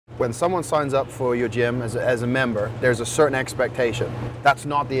when someone signs up for your gym as a member, there's a certain expectation. That's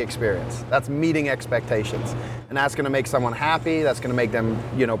not the experience. That's meeting expectations. And that's going to make someone happy. That's going to make them,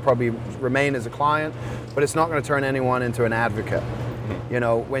 you know, probably remain as a client, but it's not going to turn anyone into an advocate. You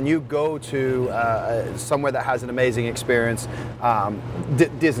know, when you go to somewhere that has an amazing experience,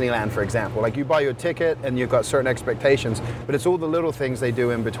 Disneyland, for example, like you buy your ticket and you've got certain expectations, but it's all the little things they do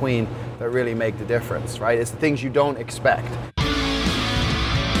in between that really make the difference, right? It's the things you don't expect.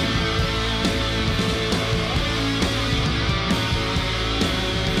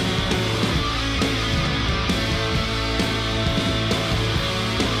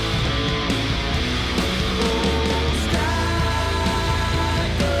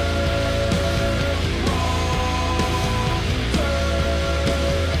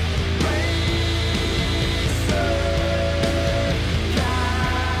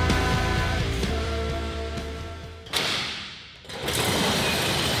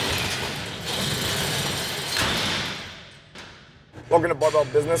 Welcome to Barbell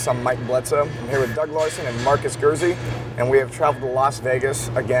Business. I'm Mike Bledsoe. I'm here with Doug Larson and Marcus Guerzi, and we have traveled to Las Vegas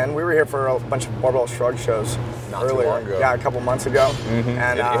again. We were here for a bunch of Barbell Shrug shows Not earlier. too long ago. Yeah, a couple months ago.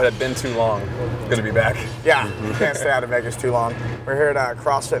 And it had been too long. It's good to be back. Yeah, can't stay out of Vegas too long. We're here at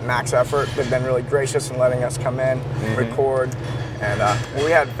CrossFit Max Effort. They've been really gracious in letting us come in, record, and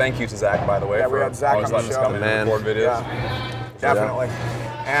we had. Thank you to Zach, by the way, we for had Zach always on the letting us show. come in and record videos. Yeah, definitely.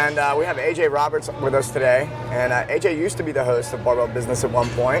 And we have AJ Roberts with us today, and AJ used to be the host of Barbell Business at one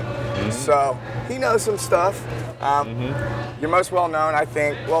point, so he knows some stuff. You're most well known, I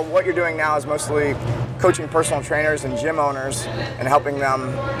think. Well, what you're doing now is mostly coaching personal trainers and gym owners and helping them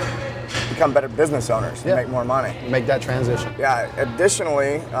become better business owners and make more money. Make that transition. Yeah,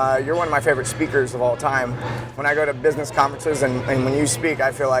 additionally, you're one of my favorite speakers of all time. When I go to business conferences and when you speak,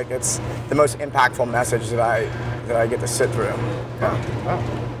 I feel like it's the most impactful message that I get to sit through.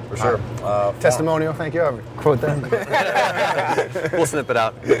 Yeah. For sure. Testimonial, thank you. I'll quote that. We'll snip it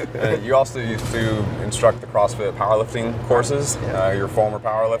out. You also used to instruct the CrossFit powerlifting courses. You're a former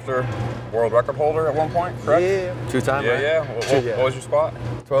powerlifter, world record holder at one point, correct? Yeah. Two-time, Yeah, right? yeah. What was your squat?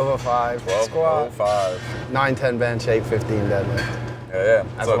 1205 squat, 1205. 910 bench, 815 deadlift. Yeah.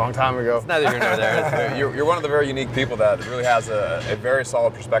 That's a long time ago. It's neither here nor there. You're one of the very unique people that really has a very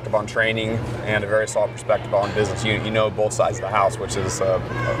solid perspective on training and a very solid perspective on business. You know both sides of the house, which is a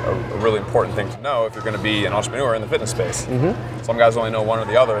really important thing to know if you're going to be an entrepreneur in the fitness space. Some guys only know one or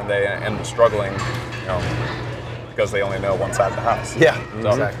the other, and they end up struggling, you know, because they only know one side of the house. Yeah, So,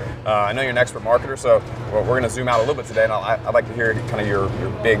 exactly. I know you're an expert marketer, so we're going to zoom out a little bit today, and I'd like to hear kind of your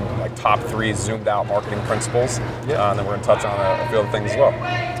big, like, top 3 zoomed out marketing principles, and then we're going to touch on a few other things as well.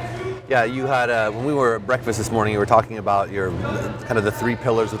 Yeah, you had, when we were at breakfast this morning, you were talking about your kind of the 3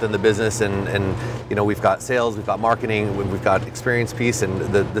 pillars within the business, and you know, we've got sales, we've got marketing, we've got experience piece, and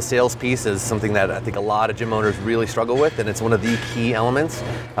the sales piece is something that I think a lot of gym owners really struggle with, and it's one of the key elements.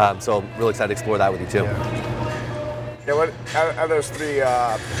 So I'm really excited to explore that with you too. Yeah, what out of those 3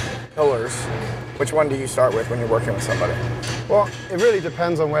 pillars, which one do you start with when you're working with somebody? Well, it really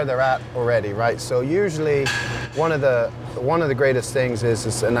depends on where they're at already, right? So usually, one of the greatest things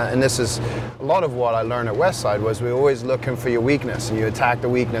is and this is a lot of what I learned at Westside, was we're always looking for your weakness, and you attack the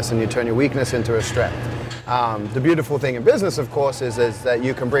weakness, and you turn your weakness into a strength. The beautiful thing in business, of course, is that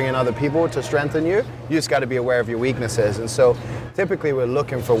you can bring in other people to strengthen you. You just got to be aware of your weaknesses. And so typically we're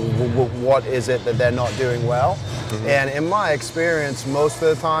looking for what is it that they're not doing well. And in my experience, most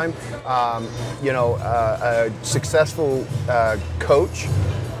of the time, you know, a successful coach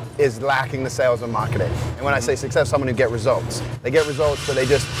is lacking the sales and marketing. And when I say success, someone who get results. They get results, but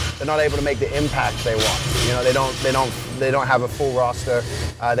they're not able to make the impact they want. You know, they don't have a full roster.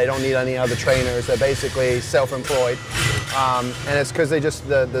 They don't need any other trainers. They're basically self-employed. And it's because they just,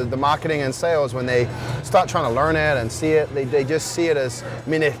 the marketing and sales, when they start trying to learn it and see it, they just see it as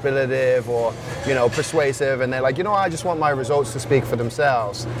manipulative or, you know, persuasive, and they're like, you know, I just want my results to speak for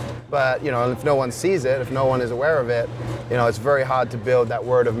themselves. But, you know, if no one sees it, if no one is aware of it, you know, it's very hard to build that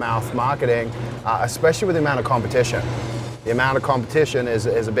word of mouth marketing, especially with the amount of competition. The amount of competition is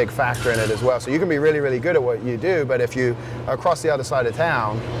a big factor in it as well. So you can be really, really good at what you do, but if you are across the other side of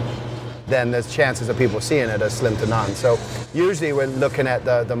town, then there's chances of people seeing it as slim to none. So usually we're looking at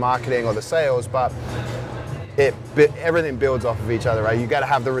the marketing or the sales, but everything builds off of each other, right? You got to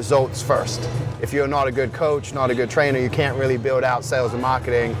have the results first. If you're not a good coach, not a good trainer, you can't really build out sales and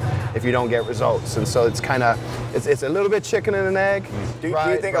marketing if you don't get results. And so it's kind of, it's a little bit chicken and an egg. Do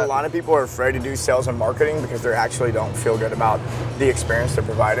you think a lot of people are afraid to do sales and marketing because they actually don't feel good about the experience they're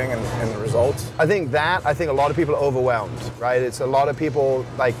providing and the results? I think a lot of people are overwhelmed, right? It's a lot of people,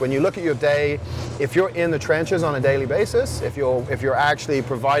 like when you look at your day, if you're in the trenches on a daily basis, if you're actually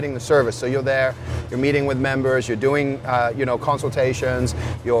providing the service, so you're there, you're meeting with members, you're doing consultations,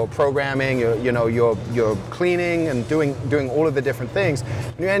 you're programming, you're cleaning and doing all of the different things.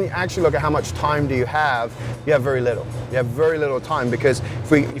 And you actually look at how much time do you have very little. You have very little time, because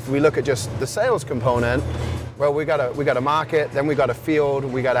if we look at just the sales component, well, we got to market, then we got to field,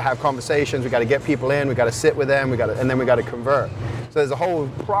 we got to have conversations, we got to get people in, we got to sit with them, and then we got to convert. So there's a whole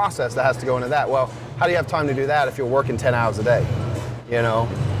process that has to go into that. Well, how do you have time to do that if you're working 10 hours a day?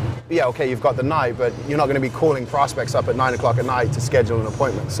 Yeah, okay, you've got the night, but you're not going to be calling prospects up at 9 o'clock at night to schedule an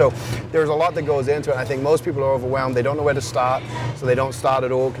appointment. So there's a lot that goes into it, and I think most people are overwhelmed. They don't know where to start, so they don't start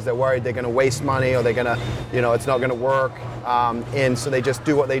at all because they're worried they're going to waste money, or they're going to, it's not going to work. And so they just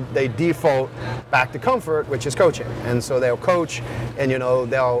do what they default back to comfort, which is coaching. And so they'll coach, and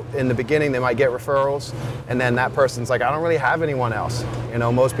they'll, in the beginning, they might get referrals, and then that person's like, I don't really have anyone else.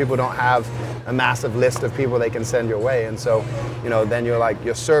 Most people don't have a massive list of people they can send your way. And so, then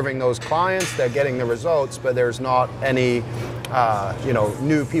you're serving those clients, they're getting the results, but there's not any,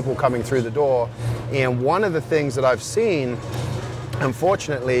 new people coming through the door. And one of the things that I've seen,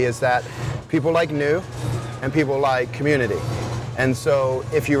 unfortunately, is that people like new and people like community. And so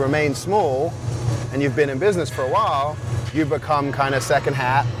if you remain small and you've been in business for a while, you become kind of second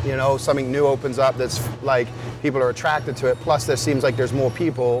hat, something new opens up that's like people are attracted to it. Plus there seems like there's more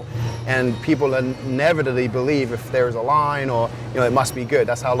people, and people inevitably believe if there's a line or, it must be good.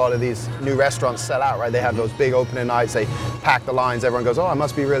 That's how a lot of these new restaurants sell out, right? They have those big opening nights, they pack the lines, everyone goes, oh, it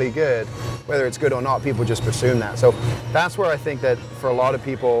must be really good. Whether it's good or not, people just presume that. So that's where I think that for a lot of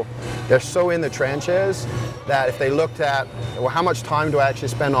people, they're so in the trenches that if they looked at, well, how much time do I actually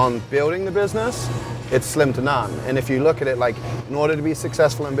spend on building the business? It's slim to none. And if you look at it like, in order to be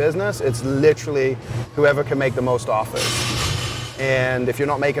successful in business, it's literally whoever can make the most offers. And if you're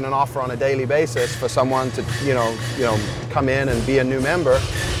not making an offer on a daily basis for someone to, come in and be a new member,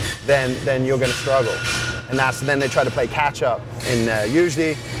 then you're going to struggle. And then they try to play catch up. And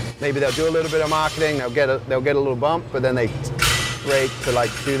usually, maybe they'll do a little bit of marketing, they'll get a little bump, but then they break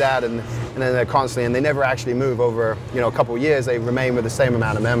to do that, and then they're constantly, and they never actually move over, a couple of years. They remain with the same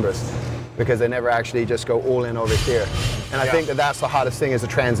amount of members, because they never actually just go all in over here. And I think that's the hardest thing, is the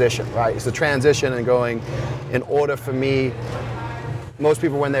transition, right? It's the transition and going, in order for me, most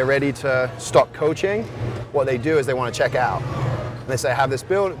people when they're ready to stop coaching, what they do is they want to check out. And they say, I have this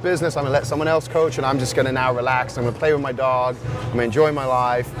business, I'm going to let someone else coach, and I'm just going to now relax. I'm going to play with my dog, I'm going to enjoy my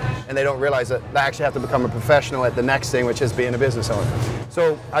life. And they don't realize that they actually have to become a professional at the next thing, which is being a business owner.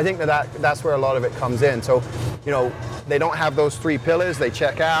 So I think that's where a lot of it comes in. So, they don't have those three pillars, they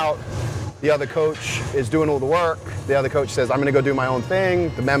check out. The other coach is doing all the work. The other coach says, I'm going to go do my own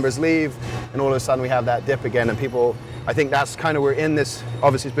thing. The members leave, and all of a sudden we have that dip again. And people, I think that's kind of, we're in this,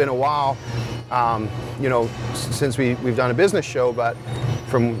 obviously it's been a while, since we've done a business show, but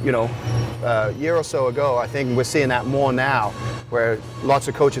from, a year or so ago, I think we're seeing that more now, where lots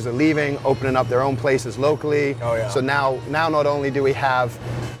of coaches are leaving, opening up their own places locally. Oh, yeah. So now not only do we have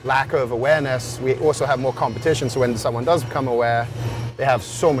lack of awareness, we also have more competition. So when someone does become aware, they have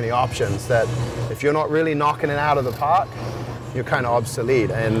so many options that if you're not really knocking it out of the park, you're kind of obsolete.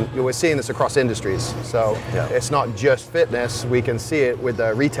 And we're seeing this across industries. So It's not just fitness, we can see it with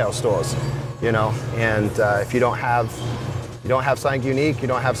the retail stores, and if you don't have something unique, you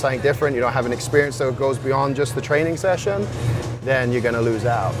don't have something different, you don't have an experience that goes beyond just the training session, then you're going to lose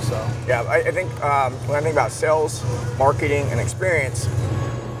out. So yeah, I think when I think about sales, marketing, and experience,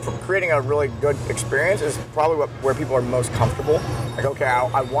 for creating a really good experience is probably where people are most comfortable. Like, okay,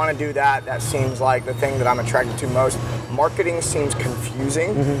 I want to do that. That seems like the thing that I'm attracted to most. Marketing seems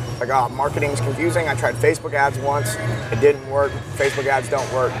confusing. Like, marketing's confusing. I tried Facebook ads once. It didn't work. Facebook ads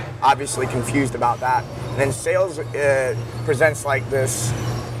don't work. Obviously confused about that. And then sales presents like this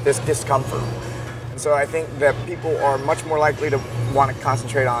discomfort. And so I think that people are much more likely to want to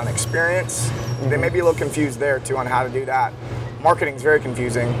concentrate on experience. They may be a little confused there too on how to do that. Marketing is very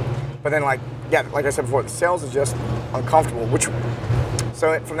confusing, but then like I said before, the sales is just uncomfortable.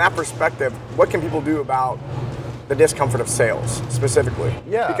 So from that perspective, what can people do about the discomfort of sales specifically?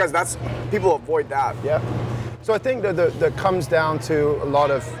 Yeah. Because people avoid that. Yeah. So I think that comes down to a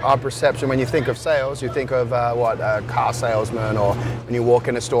lot of our perception. When you think of sales, you think of a car salesman, or when you walk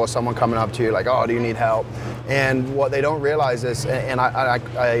in a store, someone coming up to you like, oh, do you need help? And what they don't realize is, and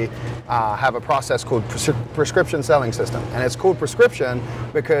I have a process called prescription selling system. And it's called prescription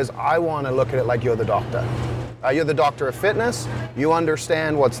because I want to look at it like you're the doctor. You're the doctor of fitness. You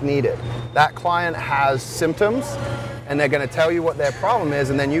understand what's needed. That client has symptoms, and they're going to tell you what their problem is,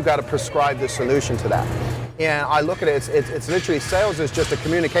 and then you got to prescribe the solution to that. And I look at it, it's literally sales is just a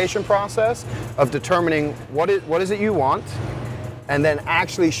communication process of determining what is it you want, and then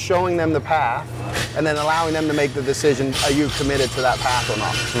actually showing them the path, and then allowing them to make the decision, are you committed to that path or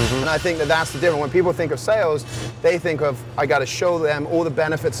not? Mm-hmm. And I think that that's the difference. When people think of sales, they think of, I got to show them all the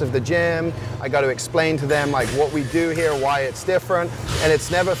benefits of the gym, I got to explain to them like what we do here, why it's different, and it's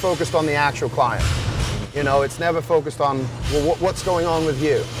never focused on the actual client. You know, it's never focused on, well, what's going on with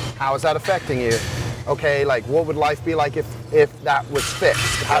you? How is that affecting you? Okay, like what would life be like if that was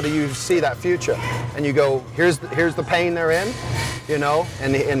fixed? How do you see that future? And you go, here's the pain they're in, you know,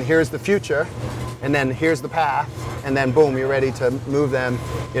 and here's the future, and then here's the path, and then boom, you're ready to move them,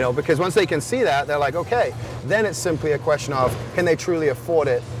 you know, because once they can see that, they're like, okay, then it's simply a question of, can they truly afford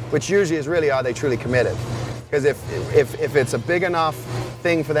it? Which usually is really, are they truly committed? Because if it's a big enough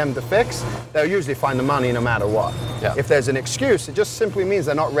thing for them to fix, they'll usually find the money no matter what. Yeah. If there's an excuse, it just simply means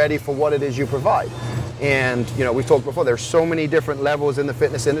they're not ready for what it is you provide. And you know, we've talked before, there's so many different levels in the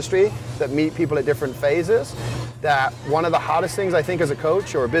fitness industry that meet people at different phases, that one of the hardest things I think as a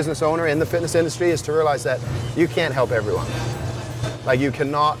coach or a business owner in the fitness industry is to realize that you can't help everyone. Like you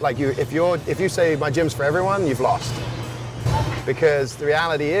cannot, like if you say my gym's for everyone, you've lost. Because the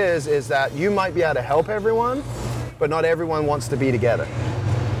reality is that you might be able to help everyone, but not everyone wants to be together.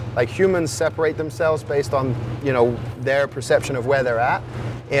 Like humans separate themselves based on, you know, their perception of where they're at,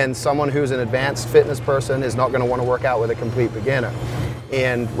 and someone who's an advanced fitness person is not going to want to work out with a complete beginner.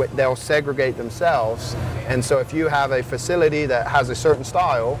 And they'll segregate themselves. And so if you have a facility that has a certain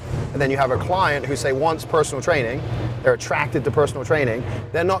style, and then you have a client who say wants personal training, they're attracted to personal training,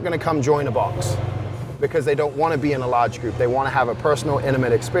 they're not going to come join a box, because they don't want to be in a large group. They want to have a personal,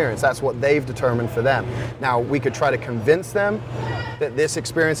 intimate experience. That's what they've determined for them. Now, we could try to convince them that this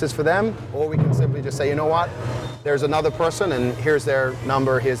experience is for them, or we can simply just say, you know what, there's another person, and here's their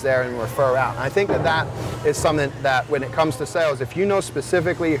number, here's their, and refer out. And I think that is something that when it comes to sales, if you know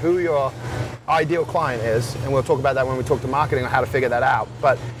specifically who your ideal client is, and we'll talk about that when we talk to marketing on how to figure that out,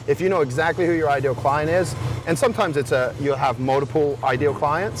 but if you know exactly who your ideal client is, and sometimes you'll have multiple ideal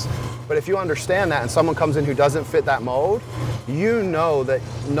clients, but if you understand that and someone comes in who doesn't fit that mold, you know that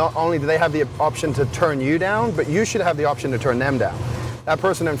not only do they have the option to turn you down, but you should have the option to turn them down. That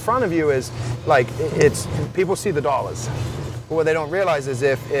person in front of you is like, people see the dollars. But what they don't realize is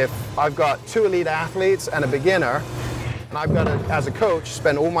if I've got 2 elite athletes and a beginner, and I've got to, as a coach,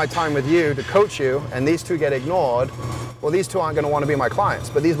 spend all my time with you to coach you, and these 2 get ignored, well, these 2 aren't going to want to be my clients,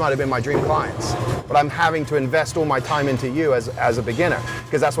 but these might have been my dream clients. But I'm having to invest all my time into you as a beginner,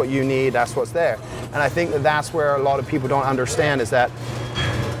 because that's what you need, that's what's there. And I think that's where a lot of people don't understand is that,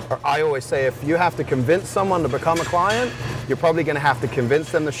 I always say, if you have to convince someone to become a client, you're probably going to have to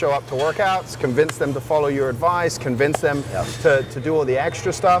convince them to show up to workouts, convince them to follow your advice, convince them to do all the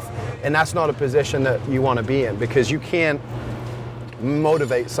extra stuff. And that's not a position that you want to be in, because you can't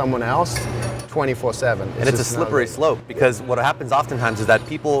motivate someone else 24/7. And it's a slippery slope, because what happens oftentimes is that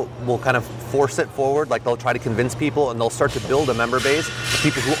people will kind of force it forward, like they'll try to convince people, and they'll start to build a member base of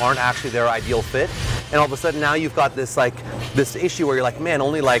people who aren't actually their ideal fit. And all of a sudden now you've got this issue where you're like, man,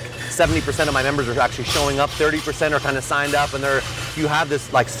 only like 70% of my members are actually showing up, 30% are kind of signed up, and you have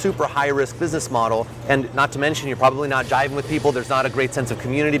this like super high risk business model. And not to mention, you're probably not jiving with people. There's not a great sense of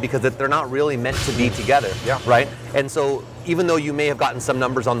community, because they're not really meant to be together, right? And so even though you may have gotten some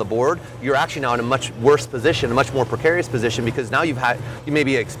numbers on the board, you're actually now in a much worse position, a much more precarious position, because now you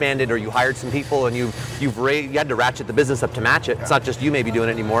maybe expanded, or you hired some people, and you had to ratchet the business up to match it. It's not just you maybe doing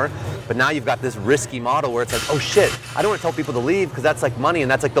it anymore, but now you've got this risky model where it's like, oh shit, I don't want to tell people to leave because that's like money,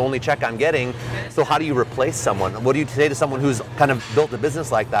 and that's like the only check I'm getting. So how do you replace someone? What do you say to someone who's kind of built a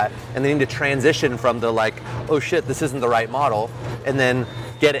business like that, and they need to transition from the like, oh shit, this isn't the right model, and then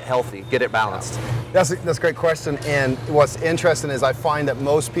get it healthy, get it balanced? That's a great question. And what's interesting is I find that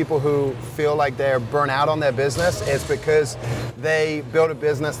most people who feel like they're burnt out on their business, it's because they built a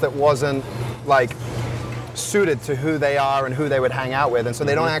business that wasn't like suited to who they are and who they would hang out with, and so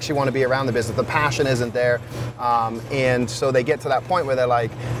they don't actually want to be around the business. The passion isn't there, and so they get to that point where they're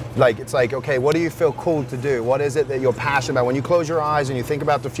like it's like, okay, what do you feel called to do? What is it that you're passionate about? When you close your eyes and you think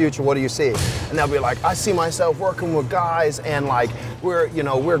about the future, what do you see? And they'll be like, I see myself working with guys, and like we're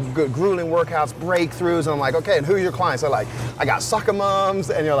good, grueling workouts, breakthroughs, and I'm like, okay, and who are your clients? They're like, I got soccer moms,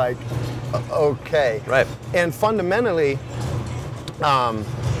 and you're like, okay, right. And fundamentally,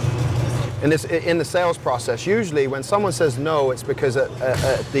 in the sales process, usually when someone says no, it's because at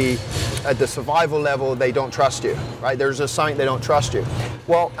the survival level they don't trust you, right? There's a sign they don't trust you.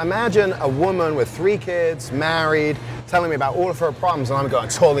 Well, imagine a woman with 3 kids, married, telling me about all of her problems, and I'm going,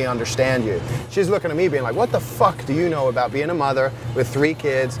 totally understand you. She's looking at me being like, what the fuck do you know about being a mother with 3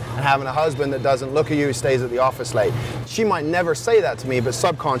 kids and having a husband that doesn't look at you, stays at the office late? She might never say that to me, but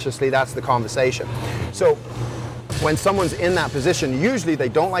subconsciously that's the conversation. So when someone's in that position, usually they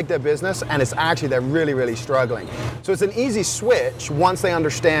don't like their business, and it's actually they're really, really struggling. So it's an easy switch once they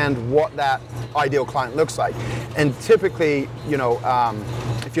understand what that ideal client looks like. And typically,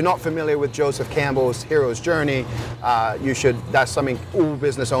 if you're not familiar with Joseph Campbell's Hero's Journey, that's something all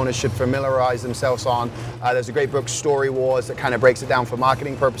business owners should familiarize themselves on. There's a great book, Story Wars, that kind of breaks it down for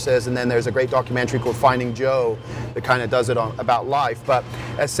marketing purposes, and then there's a great documentary called Finding Joe that kind of does it about life. But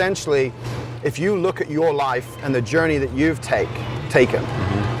essentially, if you look at your life and the journey that you've taken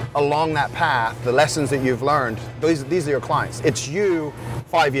along that path, the lessons that you've learned, these are your clients. It's you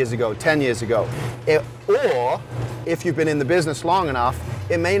 5 years ago, 10 years ago. Or if you've been in the business long enough,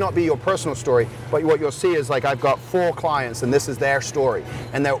 it may not be your personal story, but what you'll see is like, I've got 4 clients and this is their story.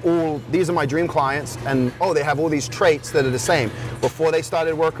 And these are my dream clients, and they have all these traits that are the same. Before they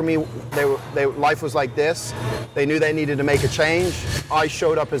started working with me, life was like this. They knew they needed to make a change. I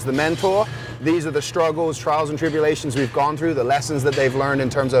showed up as the mentor. These are the struggles, trials and tribulations we've gone through, the lessons that they've learned in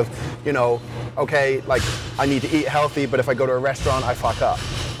terms of, okay, like I need to eat healthy, but if I go to a restaurant, I fuck up.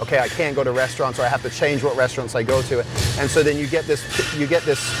 Okay, I can't go to restaurants, or I have to change what restaurants I go to. And so then you get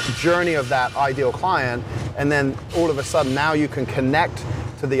this journey of that ideal client, and then all of a sudden now you can connect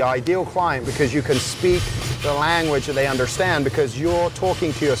to the ideal client because you can speak the language that they understand, because you're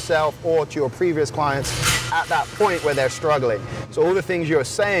talking to yourself or to your previous clients at that point where they're struggling. So all the things you're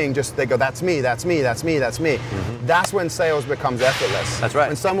saying, they go, that's me, that's me, that's me, that's me. That's when sales becomes effortless. That's right.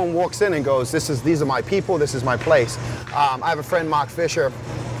 When someone walks in and goes, these are my people, this is my place. I have a friend, Mark Fisher.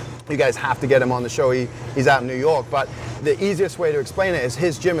 You guys have to get him on the show. He's out in New York, but the easiest way to explain it is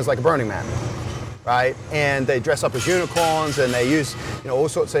his gym is like a Burning Man, right? And they dress up as unicorns and they use all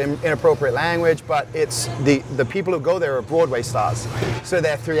sorts of inappropriate language, but it's the people who go there are Broadway stars. So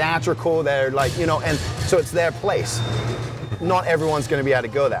they're theatrical, they're like, and so it's their place. Not everyone's going to be able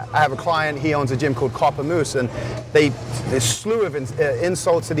to go there. I have a client, he owns a gym called Copper Moose, and there's a slew of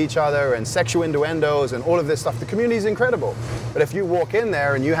insults at each other and sexual innuendos and all of this stuff. The community is incredible. But if you walk in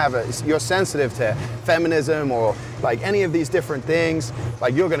there and you're sensitive to feminism or like any of these different things,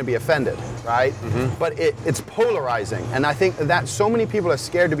 like you're going to be offended, right? But it's polarizing. And I think that so many people are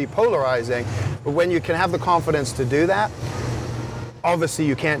scared to be polarizing, but when you can have the confidence to do that, obviously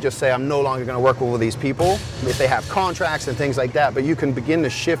you can't just say, I'm no longer going to work with all these people if they have contracts and things like that, but you can begin to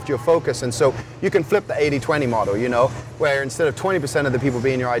shift your focus. And so you can flip the 80-20 model, where instead of 20% of the people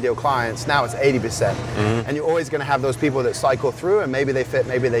being your ideal clients, now it's 80%. And you're always going to have those people that cycle through, and maybe they fit,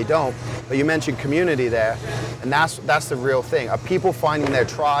 maybe they don't. But you mentioned community there, and that's the real thing. Are people finding their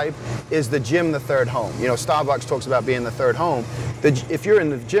tribe? Is the gym the third home? Starbucks talks about being the third home. If you're in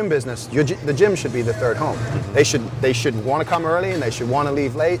the gym business, the gym should be the third home. They should want to come early, and they should want to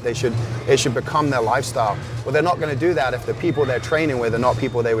leave late. It should become their lifestyle. Well, they're not going to do that if the people they're training with are not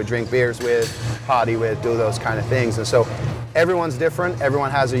people they would drink beers with, party with, do those kind of things. And so everyone's different.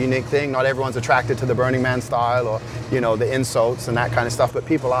 Everyone has a unique thing. Not everyone's attracted to the Burning Man style or the insults and that kind of stuff, but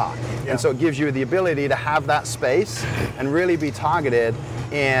people are. Yeah. And so it gives you the ability to have that space and really be targeted.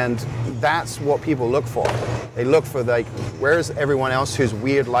 And that's what people look for. They look for where's everyone else who's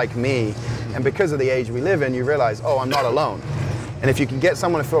weird like me? And because of the age we live in, you realize, I'm not alone. And if you can get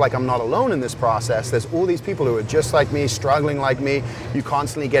someone to feel like I'm not alone in this process, there's all these people who are just like me, struggling like me. You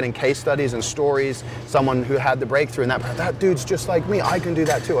constantly getting case studies and stories, someone who had the breakthrough, and that dude's just like me, I can do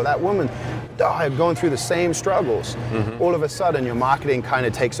that too. Or that woman, going through the same struggles. All of a sudden, your marketing kind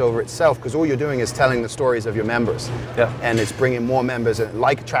of takes over itself, because all you're doing is telling the stories of your members. Yeah. And it's bringing more members, and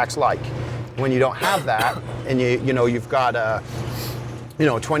like attracts like. When you don't have that, and you've got a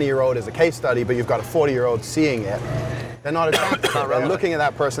 20-year-old as a case study, but you've got a 40-year-old seeing it, they're not attracted. They're looking at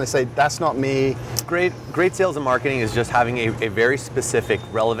that person and say, that's not me. Great sales and marketing is just having a very specific,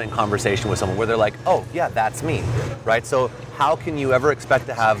 relevant conversation with someone where they're like, oh, yeah, that's me, right? So how can you ever expect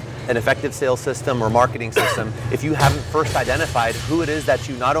to have an effective sales system or marketing system if you haven't first identified who it is that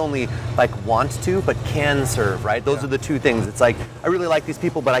you not only like want to, but can serve, right? Those are the two things. It's like, I really like these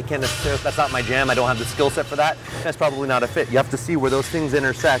people, but I can't necessarily, that's not my jam, I don't have the skill set for that, that's probably not a fit. You have to see where those things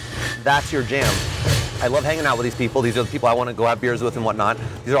intersect, that's your jam. I love hanging out with these people. These are the people I want to go have beers with and whatnot.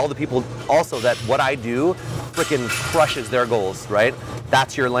 These are all the people also that what I do freaking crushes their goals, right?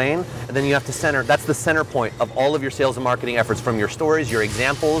 That's your lane. And then you have to center, that's the center point of all of your sales and marketing efforts, from your stories, your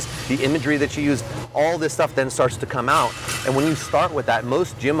examples, the imagery that you use, all this stuff then starts to come out. And when you start with that,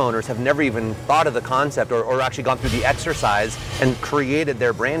 most gym owners have never even thought of the concept or actually gone through the exercise and created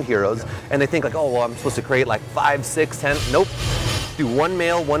their brand heroes. And they think like, oh, well, I'm supposed to create like 5, 6, 10. Nope. Do one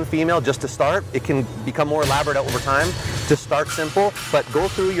male, one female just to start. It can become more elaborate over time. Just start simple, but go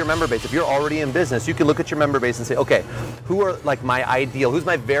through your member base. If you're already in business, you can look at your member base and say, okay, who are like my ideal, who's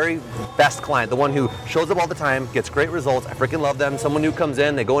my very best client, the one who shows up all the time, gets great results, I freaking love them, someone who comes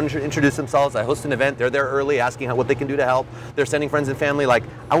in, they go and introduce themselves, I host an event, they're there early asking what they can do to help, they're sending friends and family, like,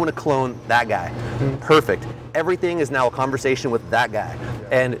 I want to clone that guy. Perfect. Everything is now a conversation with that guy.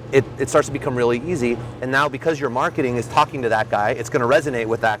 And it starts to become really easy. And now because your marketing is talking to that guy, it's going to resonate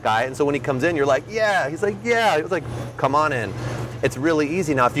with that guy. And so when he comes in, you're like, yeah. He's like, yeah. He was like, come on in. It's really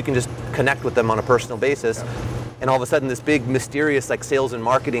easy now if you can just connect with them on a personal basis. And all of a sudden this big mysterious like sales and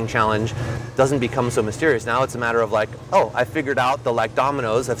marketing challenge doesn't become so mysterious. Now it's a matter of like, oh, I figured out the like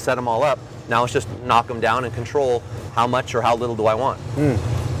dominoes, I've set them all up. Now it's just knock them down and control how much or how little do I want.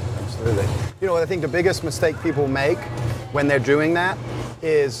 Absolutely. You know, I think the biggest mistake people make when they're doing that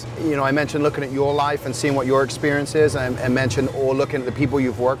is, you know, I mentioned looking at your life and seeing what your experience is, and mentioned or looking at the people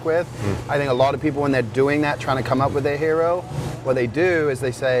you've worked with. I think a lot of people when they're doing that, trying to come up with their hero, what they do is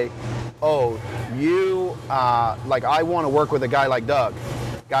they say, oh, you, like I want to work with a guy like Doug,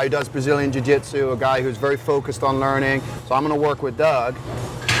 a guy who does Brazilian Jiu-Jitsu, a guy who's very focused on learning, so I'm going to work with Doug.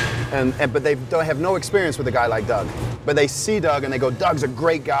 But they don't have no experience with a guy like Doug. But they see Doug and they go, Doug's a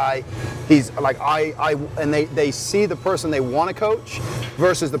great guy. He's like, and they see the person they want to coach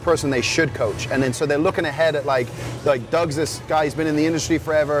versus the person they should coach. And then so they're looking ahead at like Doug's this guy, he's been in the industry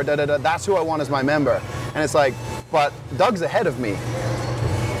forever, that's who I want as my member. And it's like, but Doug's ahead of me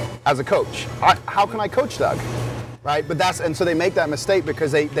as a coach. How can I coach Doug? Right? But and so they make that mistake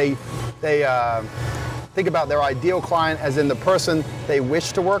because they think about their ideal client as in the person they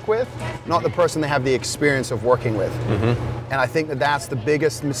wish to work with, not the person they have the experience of working with. And I think that that's the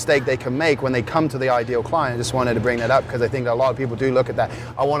biggest mistake they can make when they come to the ideal client. I just wanted to bring that up because I think that a lot of people do look at that.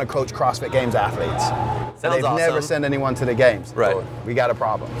 I want to coach CrossFit Games athletes. They've never sent anyone to the games. Right. So we got a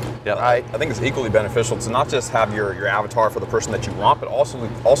problem. Yep. Right? I think it's equally beneficial to not just have your avatar for the person that you want, but also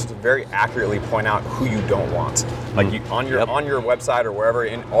to very accurately point out who you don't want. Like you, on your website or wherever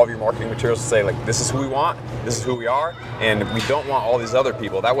in all of your marketing materials, to say like, this is who we want, this is who we are, and we don't want all these other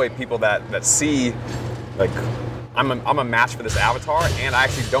people. That way people that see like, I'm a match for this avatar, and I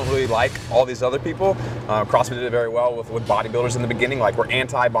actually don't really like all these other people. CrossFit did it very well with bodybuilders in the beginning. Like, we're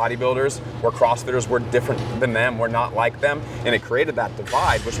anti-bodybuilders, we're CrossFitters, we're different than them, we're not like them, and it created that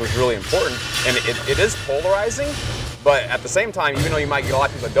divide, which was really important. And it is polarizing, but at the same time, even though you might get a lot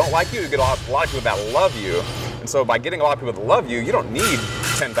of people that don't like you, you get a lot of people that love you. And so by getting a lot of people that love you, you don't need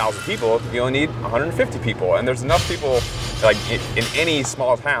 10,000 people, you only need 150 people. And there's enough people like in any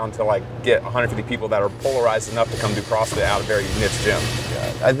small town to like get 150 people that are polarized enough to come do CrossFit out of a very niche gym.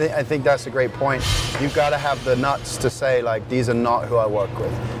 Yeah, I think that's a great point. You've got to have the nuts to say like, these are not who I work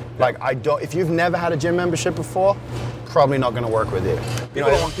with. Like, if you've never had a gym membership before, probably not going to work with you.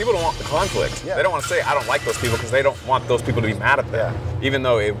 People don't want the conflict. Yeah. They don't want to say, I don't like those people, because they don't want those people to be mad at them, even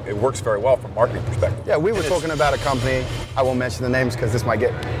though it works very well from a marketing perspective. Yeah, we were talking about a company, I won't mention the names because this might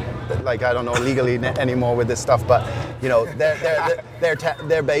get, like, I don't know legally anymore with this stuff, but you know,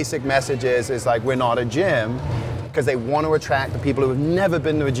 their basic message is like, we're not a gym, because they want to attract the people who have never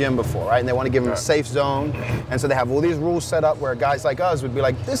been to a gym before, right? And they want to give them a safe zone. And so they have all these rules set up where guys like us would be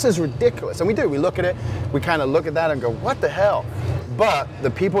like, this is ridiculous. And we do, we look at it, we kind of look at that and go, what the hell? But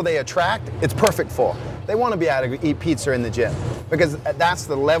the people they attract, it's perfect for. They want to be able to eat pizza in the gym because that's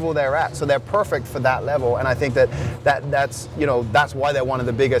the level they're at. So they're perfect for that level. And I think that's why they're one of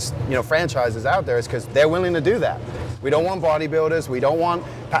the biggest, franchises out there, is because they're willing to do that. We don't want bodybuilders, we don't want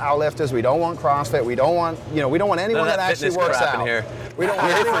powerlifters, we don't want CrossFit, we don't want anyone that actually works out. Here. We don't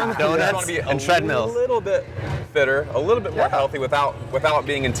want anyone donuts and treadmills. A little bit fitter, a little bit more healthy without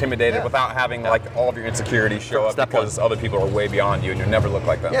being intimidated, without having like all of your insecurities show up because other people are way beyond you and you never look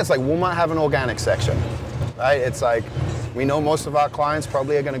like them. Yeah, it's like Walmart have an organic section, right? It's like, we know most of our clients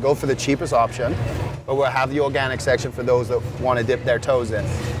probably are going to go for the cheapest option, but we'll have the organic section for those that want to dip their toes in.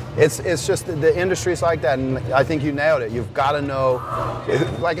 it's just the industry's like that, and I think you nailed it. You've got to know,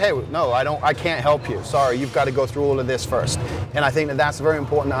 like, hey, no, I can't help you. Sorry, you've got to go through all of this first. And I think that that's very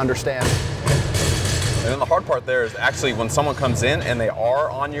important to understand. And then the hard part there is actually when someone comes in and they are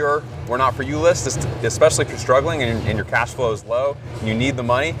on your "we're not for you" list, especially if you're struggling and your cash flow is low and you need the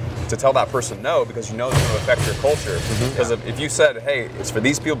money, to tell that person no, because you know it's going to affect your culture. Because if you said, hey, it's for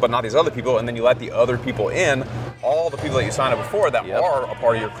these people but not these other people, and then you let the other people in, all the people that you signed up before that are a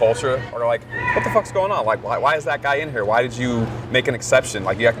part of your culture are like, what the fuck's going on? Like, why is that guy in here? Why did you make an exception?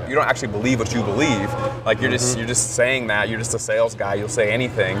 Like, you don't actually believe what you believe. Like, you're just saying that. You're just a sales guy. You'll say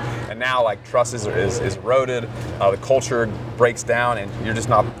anything. And now, like, trust is eroded. The culture breaks down, and you're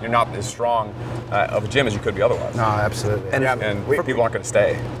not as strong of a gym as you could be otherwise. No, absolutely. And people aren't going to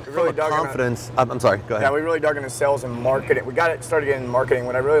stay. We really dug confidence. I'm sorry. Go ahead. Yeah, we really dug into sales and marketing. We got it started getting marketing.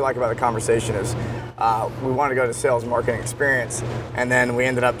 What I really like about the conversation is we wanted to go to sales and marketing experience, and then we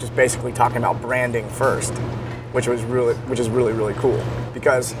ended up just basically talking about branding first, which is really cool,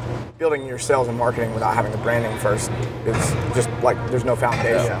 because building your sales and marketing without having the branding first is just like there's no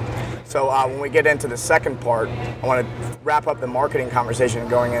foundation. Yeah. So when we get into the second part, I want to wrap up the marketing conversation and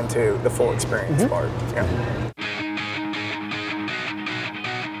going into the full experience part. Yeah.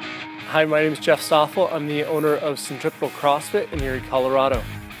 Hi, my name is Jeff Stoffel. I'm the owner of Centripetal CrossFit in Erie, Colorado.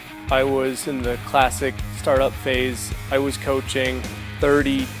 I was in the classic startup phase. I was coaching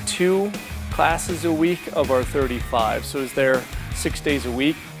 32 classes a week of our 35. So I was there 6 days a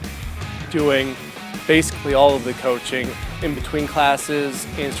week doing basically all of the coaching in between classes,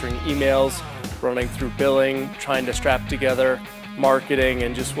 answering emails, running through billing, trying to strap together marketing,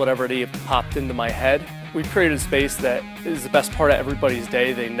 and just whatever popped into my head. We've created a space that is the best part of everybody's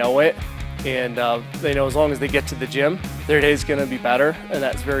day. They know it, and they know as long as they get to the gym, their day is going to be better, and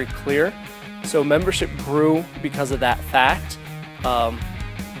that's very clear. So membership grew because of that fact,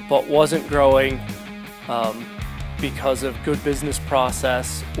 but wasn't growing because of good business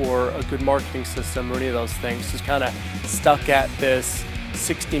process or a good marketing system or any of those things. Just kind of stuck at this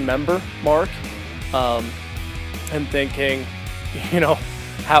 60 member mark and thinking,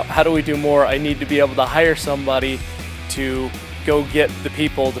 how do we do more? I need to be able to hire somebody to go get the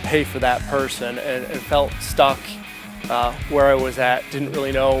people to pay for that person, and felt stuck where I was at, didn't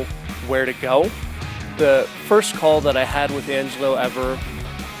really know where to go. The first call that I had with Angelo ever,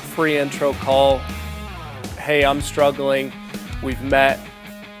 free intro call, hey, I'm struggling, we've met,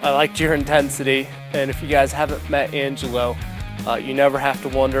 I liked your intensity, and if you guys haven't met Angelo, you never have to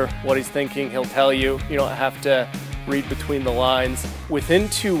wonder what he's thinking. He'll tell you. You don't have to read between the lines. Within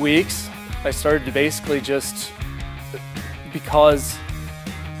 2 weeks, I started to basically just, because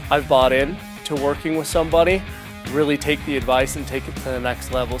I've bought in to working with somebody, really take the advice and take it to the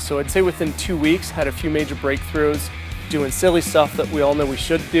next level. So I'd say within 2 weeks, had a few major breakthroughs, doing silly stuff that we all know we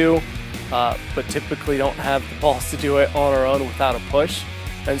should do, but typically don't have the balls to do it on our own without a push.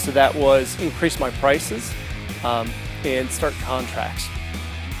 And so that was increase my prices and start contracts.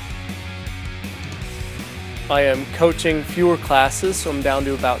 I am coaching fewer classes, so I'm down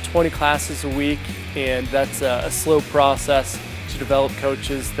to about 20 classes a week, and that's a slow process to develop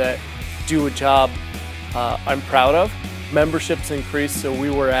coaches that do a job I'm proud of. Memberships increased, so we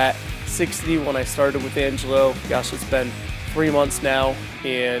were at 60 when I started with Angelo. Gosh, it's been 3 months now,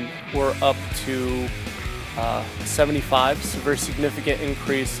 and we're up to 75, so a very significant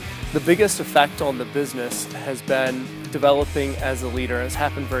increase. The biggest effect on the business has been developing as a leader. It's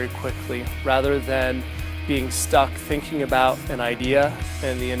happened very quickly. Rather than being stuck thinking about an idea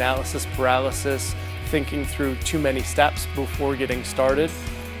and the analysis paralysis, thinking through too many steps before getting started,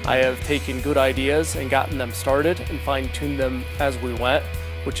 I have taken good ideas and gotten them started and fine-tuned them as we went,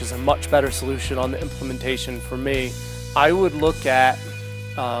 which is a much better solution on the implementation for me. I would look at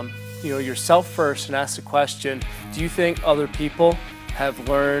yourself first and ask the question, do you think other people have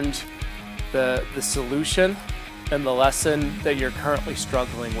learned the solution and the lesson that you're currently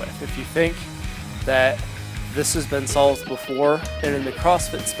struggling with? If you think that this has been solved before, and in the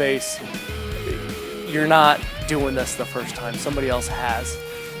CrossFit space, you're not doing this the first time, somebody else has.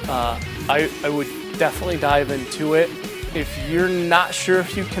 I would definitely dive into it. If you're not sure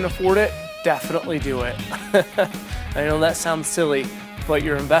if you can afford it, definitely do it. I know that sounds silly, but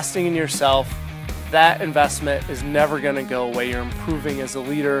you're investing in yourself. That investment is never going to go away. You're improving as a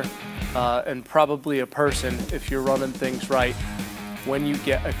leader and probably a person if you're running things right when you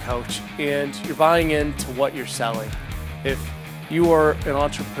get a coach, and you're buying into what you're selling. If you are an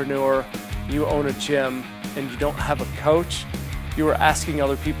entrepreneur, you own a gym, and you don't have a coach, you are asking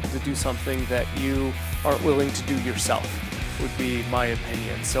other people to do something that you aren't willing to do yourself, would be my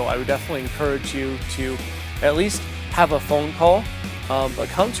opinion. So I would definitely encourage you to at least have a phone call but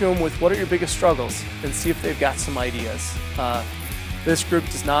come to them with what are your biggest struggles and see if they've got some ideas. This group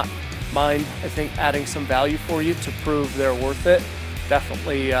does not mind, I think, adding some value for you to prove they're worth it.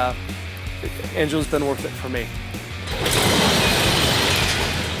 Definitely, Angela's been worth it for me.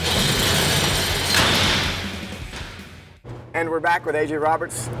 And we're back with AJ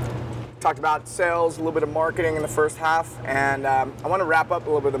Roberts. Talked about sales, a little bit of marketing in the first half, and I want to wrap up a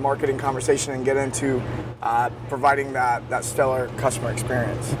little bit of the marketing conversation and get into providing that stellar customer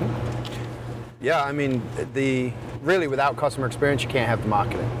experience. Yeah, I mean, really without customer experience, you can't have the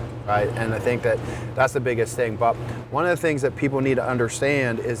marketing, right? And I think that's the biggest thing. But one of the things that people need to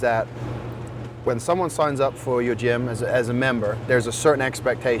understand is that when someone signs up for your gym as a member, there's a certain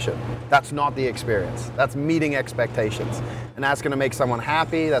expectation. That's not the experience. That's meeting expectations. And that's gonna make someone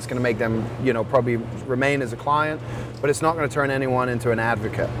happy, that's gonna make them, probably remain as a client, but it's not gonna turn anyone into an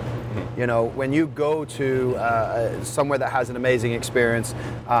advocate. When you go to somewhere that has an amazing experience,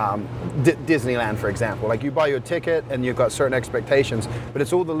 Disneyland, for example, like you buy your ticket and you've got certain expectations, but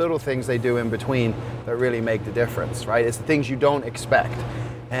it's all the little things they do in between that really make the difference, right? It's the things you don't expect.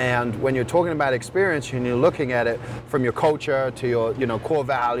 And when you're talking about experience and you're looking at it from your culture to your core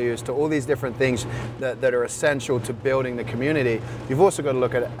values to all these different things that are essential to building the community, you've also got to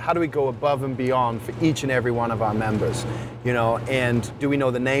look at how do we go above and beyond for each and every one of our members, and do we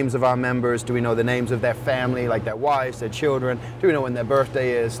know the names of our members? Do we know the names of their family, like their wives, their children? Do we know when their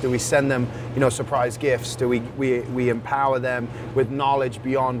birthday is? Do we send them surprise gifts? Do we empower them with knowledge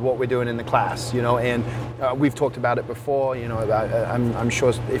beyond what we're doing in the class? And we've talked about it before, I'm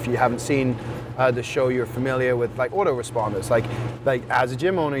sure if you haven't seen the show, you're familiar with like autoresponders. Like as a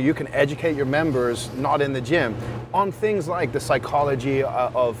gym owner, you can educate your members, not in the gym, on things like the psychology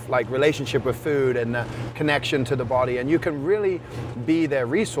of like relationship with food and the connection to the body, and you can really be their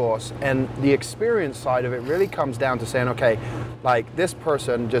resource. And the experience side of it really comes down to saying, okay, like this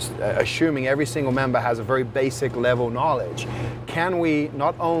person, just assuming every single member has a very basic level knowledge, can we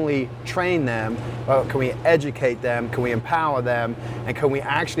not only train them, but can we educate them, can we empower them, and can we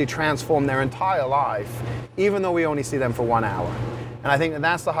actually transform their entire life, even though we only see them for 1 hour? And I think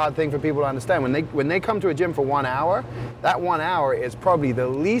that's the hard thing for people to understand. When they come to a gym for 1 hour, that 1 hour is probably the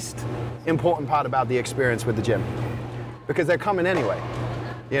least important part about the experience with the gym, because they're coming anyway.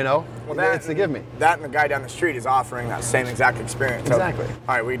 Well, it's the give me. That and the guy down the street is offering that same exact experience. Exactly. So,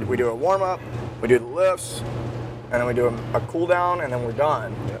 all right, we do a warm up, we do the lifts, and then we do a cool down, and then we're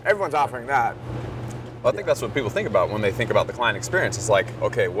done. Yeah. Everyone's offering that. Well, I think that's what people think about when they think about the client experience. It's like,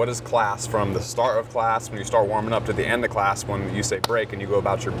 okay, what is class from the start of class when you start warming up to the end of class when you say break and you go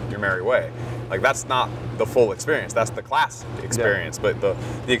about your merry way? Like, that's not the full experience. That's the class experience. Yeah. But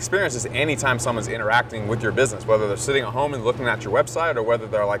the experience is anytime someone's interacting with your business, whether they're sitting at home and looking at your website, or whether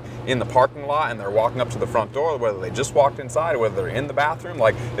they're like in the parking lot and they're walking up to the front door, or whether they just walked inside, or whether they're in the bathroom.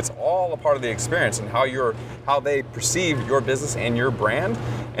 Like, it's all a part of the experience, and how they perceive your business and your brand,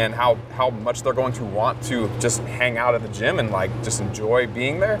 and how much they're going to want to just hang out at the gym and like just enjoy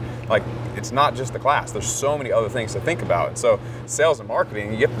being there. Like, it's not just the class. There's so many other things to think about. And so sales and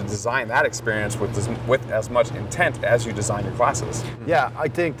marketing, you have to design that experience with as much intent as you design your classes. Yeah, I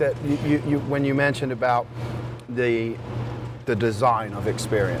think that you when you mentioned about the design of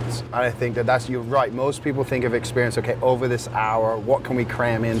experience, I think you're right. Most people think of experience, okay, over this hour, what can we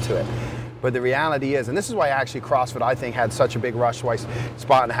cram into it? But the reality is, and this is why actually CrossFit, I think, had such a big rush, why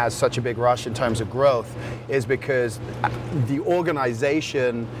Spartan has such a big rush in terms of growth, is because the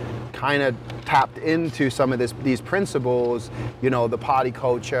organization kind of tapped into some of these principles, the party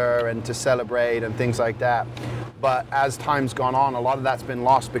culture and to celebrate and things like that. But as time's gone on, a lot of that's been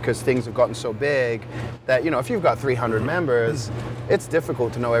lost because things have gotten so big that, if you've got 300 members, it's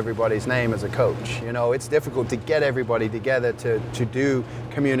difficult to know everybody's name as a coach. It's difficult to get everybody together to do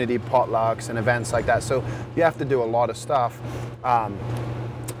community potlucks and events like that. So you have to do a lot of stuff.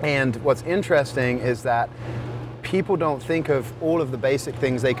 And what's interesting is that people don't think of all of the basic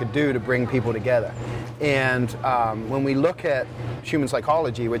things they could do to bring people together. And when we look at human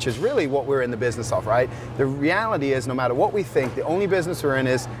psychology, which is really what we're in the business of, right? The reality is, no matter what we think, the only business we're in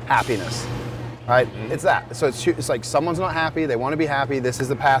is happiness, right? Mm-hmm. It's that. So it's like someone's not happy, they want to be happy, this is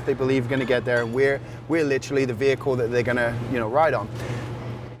the path they believe is going to get there, and we're literally the vehicle that they're going to, ride on.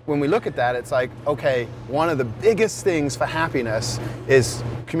 When we look at that, it's like, okay, one of the biggest things for happiness is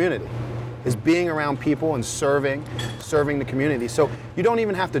community. Is being around people and serving the community. So you don't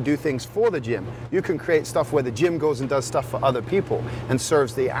even have to do things for the gym. You can create stuff where the gym goes and does stuff for other people and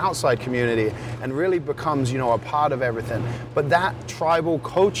serves the outside community and really becomes, a part of everything. But that tribal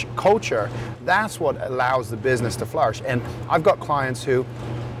culture, that's what allows the business to flourish. And I've got clients who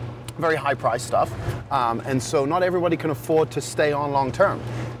very high price stuff, and so not everybody can afford to stay on long term.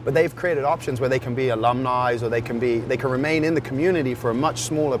 But they've created options where they can be alumni, or they can remain in the community for a much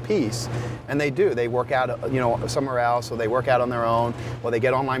smaller piece, and they do. They work out, somewhere else, or they work out on their own, or they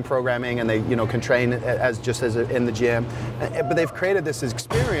get online programming and they, can train as in the gym. But they've created this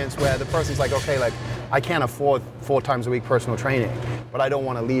experience where the person's like, okay, like I can't afford 4 times a week personal training, but I don't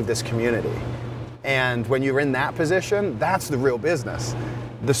want to leave this community. And when you're in that position, that's the real business.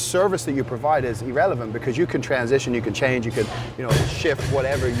 The service that you provide is irrelevant because you can transition, you can change, you could, shift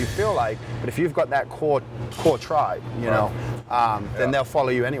whatever you feel like. But if you've got that core tribe, then they'll follow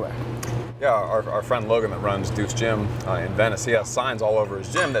you anywhere. Yeah, our friend Logan that runs Duke's Gym in Venice, he has signs all over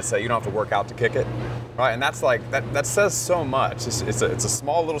his gym that say you don't have to work out to kick it, right? And that's like that says so much. It's a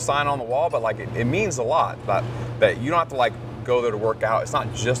small little sign on the wall, but like it means a lot. That you don't have to like go there to work out. It's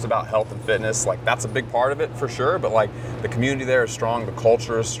not just about health and fitness. Like that's a big part of it for sure, but like the community there is strong, the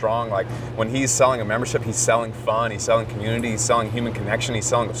culture is strong. Like when he's selling a membership, he's selling fun, he's selling community, he's selling human connection, he's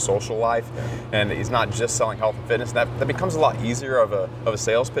selling a social life, and he's not just selling health and fitness. That becomes a lot easier of a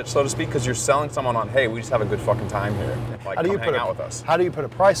sales pitch, so to speak, because you're selling someone on, hey, we just have a good fucking time here. Like, come hang out with us. How do you put a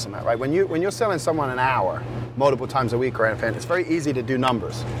price on that, right? When you're selling someone an hour, multiple times a week or anything, it's very easy to do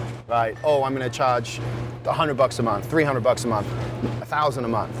numbers, right? Oh, I'm going to charge $100 a month, $300 a month, $1,000 a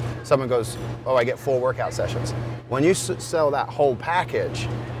month. Someone goes, oh, I get 4 workout sessions. When you sell that whole package,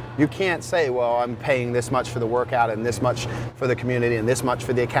 you can't say, well, I'm paying this much for the workout and this much for the community and this much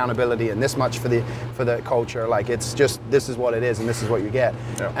for the accountability and this much for the culture. Like it's just, this is what it is and this is what you get.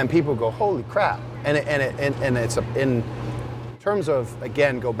 Yeah. And people go, holy crap. And it's in terms of,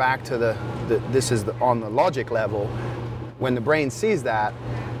 again, go back to on the logic level, when the brain sees that,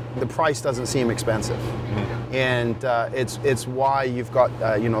 the price doesn't seem expensive. Mm-hmm. And it's why you've got,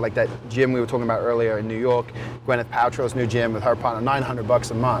 like that gym we were talking about earlier in New York, Gwyneth Paltrow's new gym with her partner,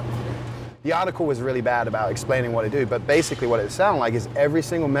 $900 a month. The article was really bad about explaining what it do, but basically what it sounded like is every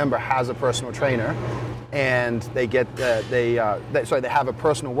single member has a personal trainer, and they get they have a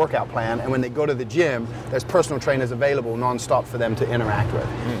personal workout plan, and when they go to the gym, there's personal trainers available nonstop for them to interact with.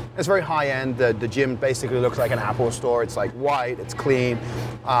 It's very high end. The gym basically looks like an Apple store. It's like white, it's clean,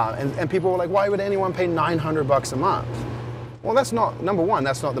 and people were like, why would anyone pay $900 a month? Well, that's not, number one,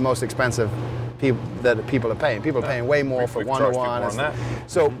 that's not the most expensive that people are paying. People are paying way more for one-to-one.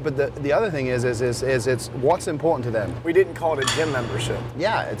 So, but the other thing is it's what's important to them. We didn't call it a gym membership.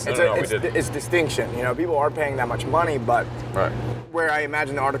 Yeah, it's distinction. People are paying that much money, but right. Where I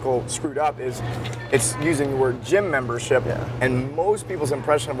imagine the article screwed up is it's using the word gym membership, and most people's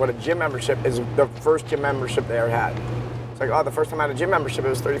impression of what a gym membership is the first gym membership they ever had. It's like, oh, the first time I had a gym membership, it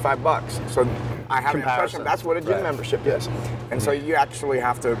was $35. So I have an impression that's what a gym membership is. And so you actually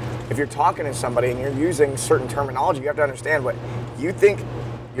have to, if you're talking to somebody and you're using certain terminology, you have to understand what you think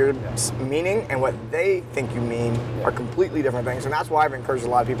you're meaning and what they think you mean are completely different things. And that's why I've encouraged a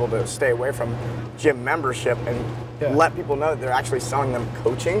lot of people to stay away from gym membership and let people know that they're actually selling them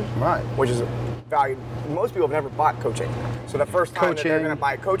coaching, which is valued. Most people have never bought coaching. So the first time that they're going to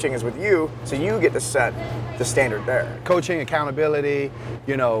buy coaching is with you, so you get to set the standard there. Coaching, accountability,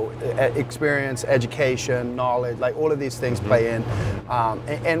 experience, education, knowledge, like all of these things play in.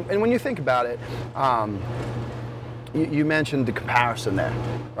 And when you think about it, you mentioned the comparison there,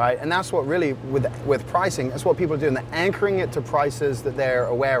 right? And that's what really, with pricing, that's what people are doing. They're anchoring it to prices that they're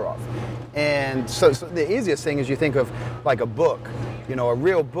aware of. And so the easiest thing is you think of like a book. A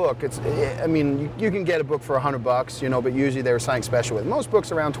real book, you can get a book for $100, but usually there's something special with it. Most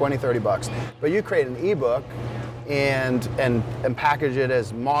books around $20, $30. But you create an ebook and package it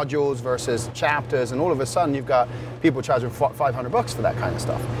as modules versus chapters, and all of a sudden you've got people charging $500 for that kind of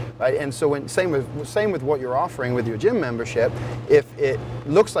stuff, right? And so same with what you're offering with your gym membership. If it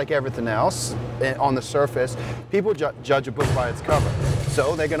looks like everything else on the surface, people judge a book by its cover.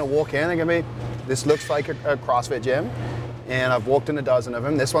 So they're going to walk in, they're going to be, this looks like a CrossFit gym. And I've walked in a dozen of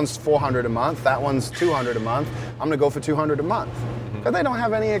them. This one's $400 a month. That one's $200 a month. I'm going to go for $200 a month. But they don't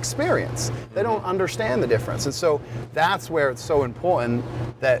have any experience. They don't understand the difference. And so that's where it's so important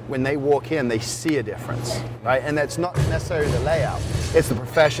that when they walk in, they see a difference, right? And that's not necessarily the layout. It's the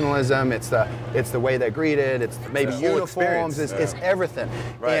professionalism. It's the way they're greeted. It's maybe uniforms. It's everything.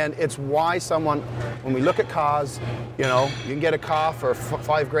 Right. And it's why someone, when we look at cars, you can get a car for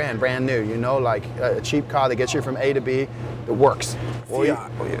 $5,000, brand new. Like a cheap car that gets you from A to B. It works.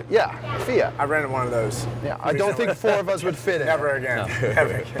 Fiat. Fiat. I rented one of those. Yeah, I don't think 4 of us would fit in. Never again. No.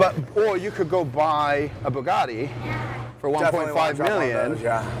 Never again. Or you could go buy a Bugatti for $1.5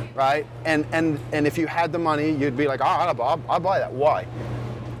 million, right? And if you had the money, you'd be like, I'll buy that. Why?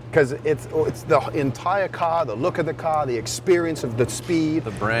 because it's the entire car, the look of the car, the experience of the speed,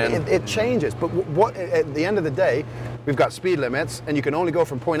 the brand. It changes. But what at the end of the day, we've got speed limits, and you can only go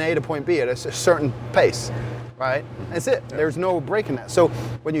from point A to point B at a certain pace, right? That's it. Yeah. There's no breaking that. So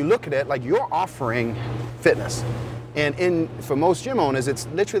when you look at it, like, you're offering fitness. And for most gym owners, it's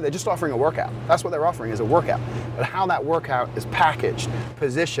literally, they're just offering a workout. That's what they're offering, is a workout. But how that workout is packaged,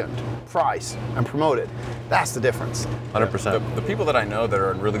 positioned, priced, and promoted, that's the difference. 100%. The people that I know that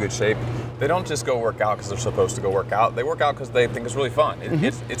are in really good shape, they don't just go work out because they're supposed to go work out. They work out because they think it's really fun.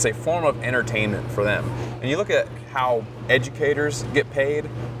 It's a form of entertainment for them. And you look at how educators get paid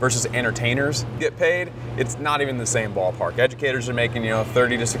versus entertainers get paid, it's not even the same ballpark. Educators are making,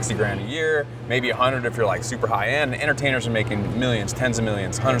 30 to 60 grand a year, maybe 100 if you're like super high end. Entertainers are making millions, tens of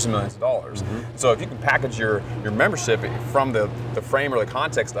millions, hundreds of millions of dollars. So if you can package your membership from the frame or the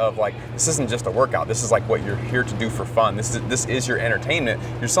context of, like, this isn't just a workout, this is like what you're here to do for fun, this is your entertainment,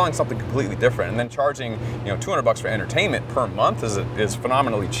 you're selling something completely different. And then charging $200 for entertainment per month is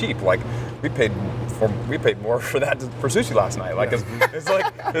phenomenally cheap. Like, we paid more for that for sushi last night. Like,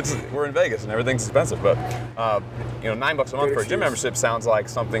 we're in Vegas and everything's expensive, but $9 a month for a gym membership sounds like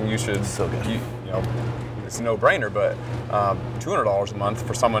something you should. So good. It's a no-brainer. But $200 a month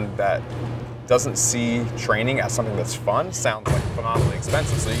for someone that doesn't see training as something that's fun sounds like phenomenally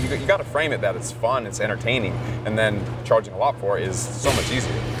expensive. So you got to frame it that it's fun, it's entertaining, and then charging a lot for it is so much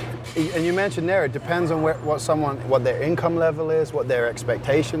easier. And you mentioned there, it depends on what their income level is, what their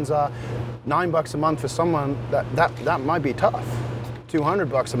expectations are. $9 a month for someone, that might be tough.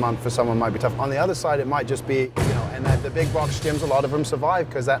 $200 a month for someone might be tough. On the other side, it might just be, and the big box gyms, a lot of them survive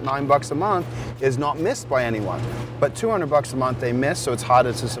because that $9 a month is not missed by anyone. But $200 a month they miss, so it's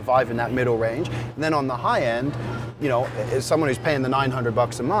harder to survive in that middle range. And then on the high end, as someone who's paying the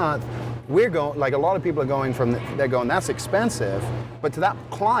 $900 a month, we're going, like, a lot of people are going they're going, that's expensive. But to that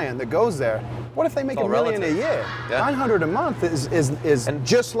client that goes there, what if they make $1 million a year? Yeah. $900 a month is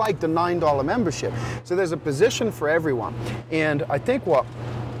just like the $9 membership. So there's a position for everyone. And I think what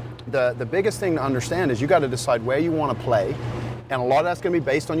the biggest thing to understand is you got to decide where you want to play. And a lot of that's going to be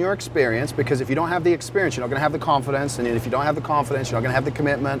based on your experience, because if you don't have the experience, you're not going to have the confidence. And if you don't have the confidence, you're not going to have the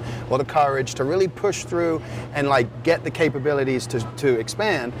commitment or the courage to really push through and, like, get the capabilities to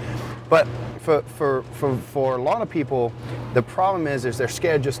expand. But for a lot of people, the problem is they're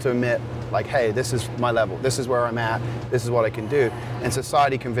scared just to admit, like, hey, this is my level, this is where I'm at, this is what I can do. And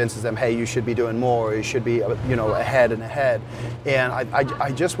society convinces them, hey, you should be doing more, or you should be, ahead and ahead. And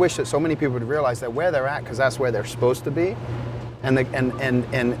I just wish that so many people would realize that where they're at, because that's where they're supposed to be, and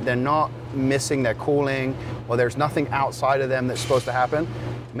they're not missing their cooling, or there's nothing outside of them that's supposed to happen.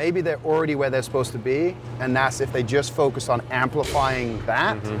 Maybe they're already where they're supposed to be, and that's if they just focus on amplifying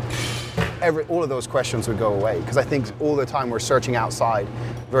that, all of those questions would go away. Because I think all the time we're searching outside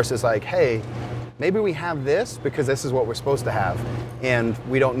versus, like, hey, maybe we have this because this is what we're supposed to have, and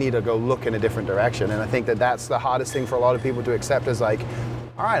we don't need to go look in a different direction. And I think that's the hardest thing for a lot of people to accept, is like,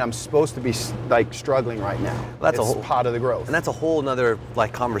 all right, I'm supposed to be, like, struggling right now. That's part of the growth. And that's a whole nother,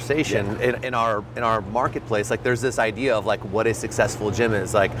 like, conversation in our marketplace. Like, there's this idea of, like, what a successful gym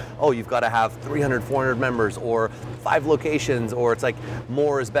is. Like, oh, you've got to have 300, 400 members, or 5 locations, or it's like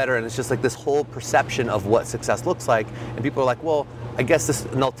more is better. And it's just like this whole perception of what success looks like. And people are like, well, I guess this,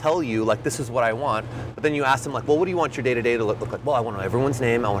 and they'll tell you, like, this is what I want. But then you ask them, like, well, what do you want your day-to-day to look like? Well, I want to know everyone's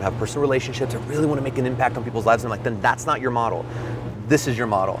name. I want to have personal relationships. I really want to make an impact on people's lives. And I'm like, then that's not your model. This is your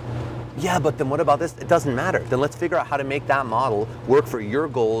model. Yeah, but then what about this? It doesn't matter. Then let's figure out how to make that model work for your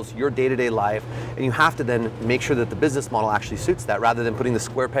goals, your day-to-day life, and you have to then make sure that the business model actually suits that, rather than putting the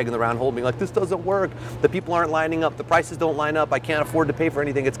square peg in the round hole and being like, this doesn't work, the people aren't lining up, the prices don't line up, I can't afford to pay for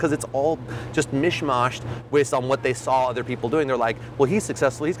anything. It's because it's all just mishmashed based on what they saw other people doing. They're like, well, he's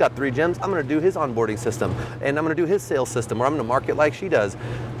successful, he's got 3 gyms, I'm gonna do his onboarding system, and I'm gonna do his sales system, or I'm gonna market like she does.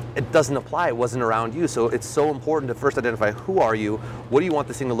 It doesn't apply, it wasn't around you. So it's so important to first identify, who are you, what do you want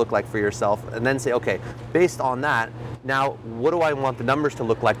this thing to look like for yourself, and then say, okay, based on that, now what do I want the numbers to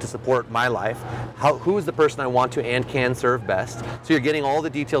look like to support my life? Who is the person I want to and can serve best? So you're getting all the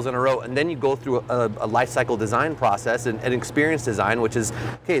details in a row, and then you go through a life cycle design process and an experience design, which is,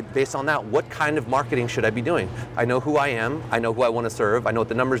 okay, based on that, what kind of marketing should I be doing? I know who I am, I know who I want to serve, I know what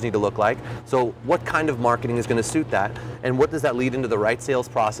the numbers need to look like, so what kind of marketing is going to suit that, and what does that lead into the right sales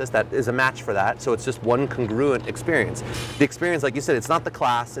process process that is a match for that. So it's just one congruent experience. The experience, like you said, it's not the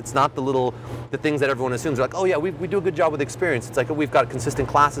class, it's not the things that everyone assumes. They're like, oh yeah, we do a good job with experience. It's like, oh, we've got consistent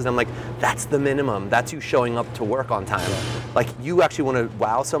classes. I'm like, that's the minimum. That's you showing up to work on time. Like, you actually want to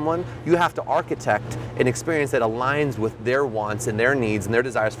wow someone, you have to architect an experience that aligns with their wants and their needs and their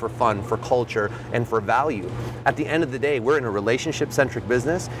desires for fun, for culture, and for value. At the end of the day, we're in a relationship-centric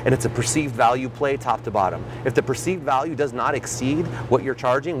business, and it's a perceived value play top to bottom. If the perceived value does not exceed what you're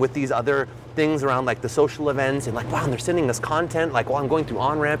charging with these other things around like the social events and like, wow, and they're sending us content, like, well, I'm going through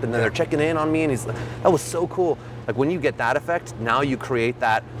on-ramp and then they're checking in on me and he's like, that was so cool. Like, when you get that effect, now you create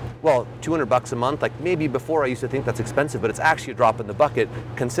that, well, $200 a month, like maybe before I used to think that's expensive, but it's actually a drop in the bucket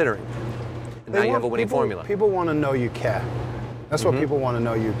considering. And now you have a winning formula. People want to know you care. That's what people want to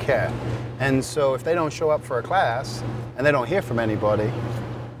know, you care. And so if they don't show up for a class and they don't hear from anybody,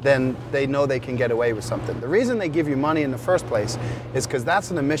 then they know they can get away with something. The reason they give you money in the first place is because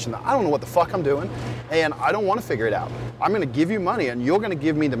that's an admission that I don't know what the fuck I'm doing and I don't want to figure it out. I'm going to give you money and you're going to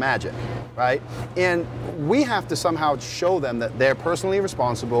give me the magic, right? And we have to somehow show them that they're personally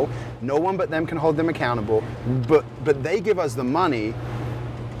responsible, no one but them can hold them accountable, but they give us the money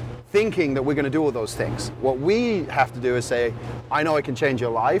thinking that we're going to do all those things. What we have to do is say, I know I can change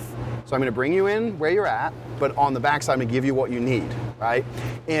your life, so I'm going to bring you in where you're at, but on the backside I'm going to give you what you need, right?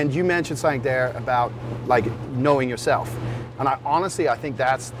 And you mentioned something there about like knowing yourself. And I think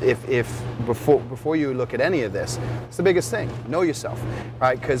that's, if before you look at any of this, it's the biggest thing. Know yourself,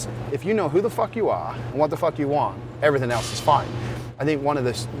 right? Because if you know who the fuck you are and what the fuck you want, everything else is fine. I think one of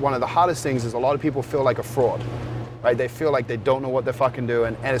the hardest things is a lot of people feel like a fraud. Right? They feel like they don't know what they're fucking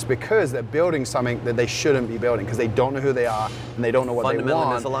doing, and it's because they're building something that they shouldn't be building because they don't know who they are and they don't know what they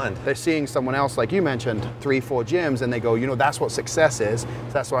want. Misaligned. They're seeing someone else, like you mentioned, 3-4 gyms, and they go, you know, that's what success is, so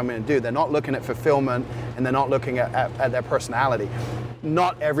that's what I'm going to do. They're not looking at fulfillment, and they're not looking at their personality.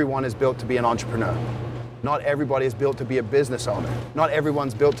 Not everyone is built to be an entrepreneur. Not everybody is built to be a business owner. Not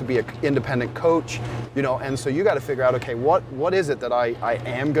everyone's built to be an independent coach, you know, and so you got to figure out, okay, what is it that I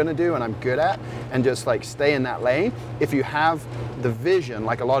am going to do and I'm good at, and just like stay in that lane. If you have the vision,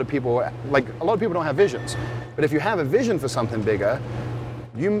 like a lot of people don't have visions, but if you have a vision for something bigger,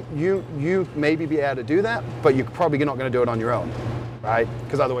 you maybe be able to do that, but you're probably not going to do it on your own, right?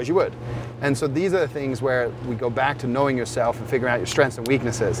 Because otherwise you would. And so these are the things where we go back to knowing yourself and figuring out your strengths and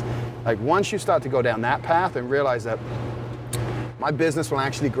weaknesses. Like, once you start to go down that path and realize that my business will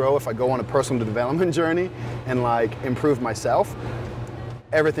actually grow if I go on a personal development journey and like improve myself,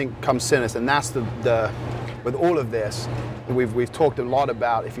 everything comes sinister. And that's with all of this, we've talked a lot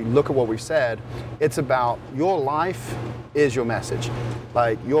about, if you look at what we've said, it's about your life is your message.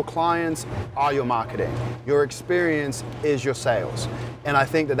 Like, your clients are your marketing. Your experience is your sales. And I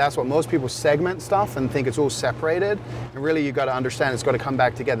think that that's what most people segment stuff and think it's all separated. And really, you got to understand it's got to come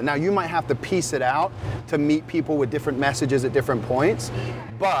back together. Now, you might have to piece it out to meet people with different messages at different points,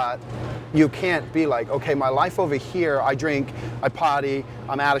 but you can't be like, okay, my life over here, I drink, I party,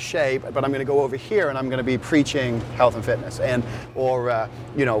 I'm out of shape, but I'm going to go over here and I'm going to be preaching health and fitness. Or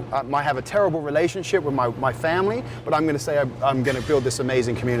you know, I might have a terrible relationship with my family, but I'm going to say I'm going to build this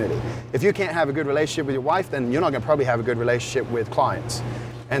amazing community. If you can't have a good relationship with your wife, then you're not going to probably have a good relationship with clients.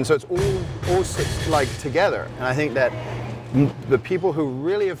 And so it's all like together. And I think that the people who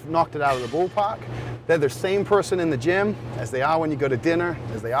really have knocked it out of the ballpark, they're the same person in the gym as they are when you go to dinner,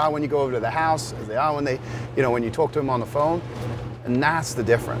 as they are when you go over to the house, as they are when when you talk to them on the phone. And that's the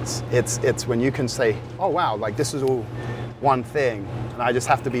difference. It's when you can say, oh wow, like this is all one thing, and I just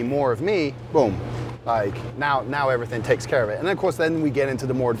have to be more of me, boom. Like now everything takes care of it. And then of course then we get into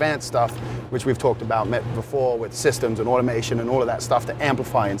the more advanced stuff, which we've talked about before with systems and automation and all of that stuff to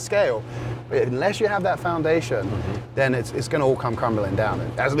amplify and scale. But unless you have that foundation, then it's going to all come crumbling down.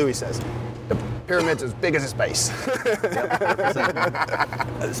 And as Louis says, the pyramid's as big as a space.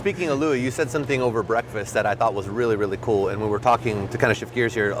 Speaking of Louis, you said something over breakfast that I thought was really, really cool. And we were talking, to kind of shift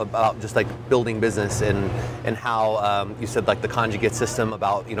gears here, about just like building business and how you said like the conjugate system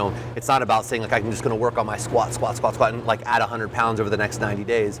about, you know, it's not about saying like I'm just going to work on my squat and like add 100 pounds over the next 90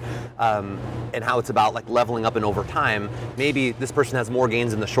 days. And how it's about like leveling up, and over time, maybe this person has more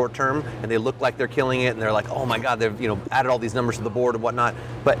gains in the short term and they look like they're killing it and they're like, oh my God, they've, you know, added all these numbers to the board and whatnot.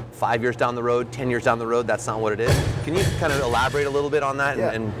 But 5 years down the road, 10 years down the road, that's not what it is. Can you kind of elaborate a little bit on that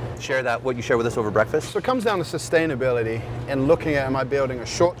and share that, what you share with us over breakfast? So it comes down to sustainability and looking at, am I building a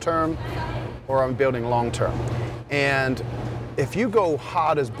short term or am I building long term? And if you go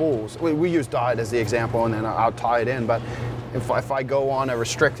hard as bulls, we use diet as the example and then I'll tie it in, but if I go on a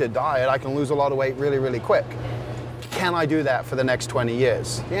restricted diet, I can lose a lot of weight really, really quick. Can I do that for the next 20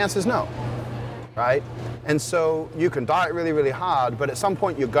 years? The answer is no. right? And so you can diet really, really hard, but at some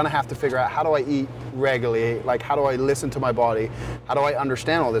point you're gonna have to figure out, how do I eat regularly? Like, how do I listen to my body? How do I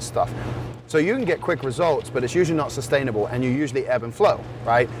understand all this stuff? So you can get quick results, but it's usually not sustainable, and you usually ebb and flow,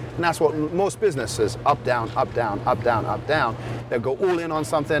 right? And that's what most businesses, up, down, up, down, up, down, up, down. They'll go all in on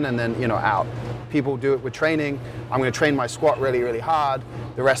something and then, you know, out. People do it with training. I'm gonna train my squat really, really hard.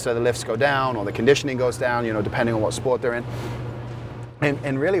 The rest of the lifts go down, or the conditioning goes down, you know, depending on what sport they're in.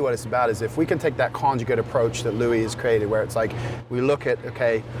 And really what it's about is, if we can take that conjugate approach that Louis has created, where it's like, we look at,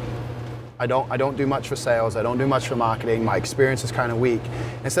 okay, I don't do much for sales, I don't do much for marketing, my experience is kind of weak.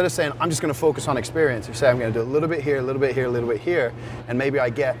 Instead of saying, I'm just gonna focus on experience, you say, I'm gonna do a little bit here, a little bit here, a little bit here, and maybe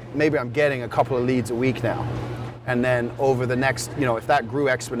I'm getting a couple of leads a week now. And then over the next, you know, if that grew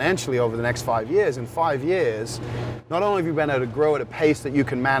exponentially over the next 5 years, in 5 years, not only have you been able to grow at a pace that you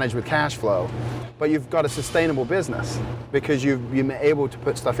can manage with cash flow, but you've got a sustainable business because you've been able to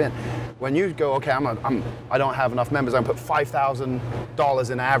put stuff in. When you go, okay, I don't have enough members, I'm gonna put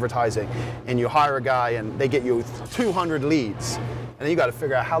 $5,000 in advertising, and you hire a guy and they get you 200 leads. And then you got to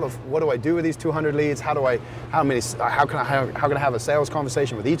figure out, what do I do with these 200 leads? How can I have a sales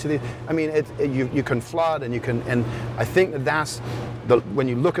conversation with each of these? I mean, you can flood, and I think that's when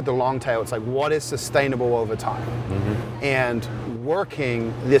you look at the long tail, it's like, what is sustainable over time? Mm-hmm. And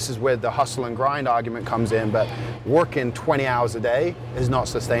working, this is where the hustle and grind argument comes in, but working 20 hours a day is not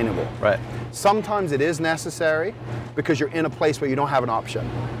sustainable. Right. Sometimes it is necessary because you're in a place where you don't have an option.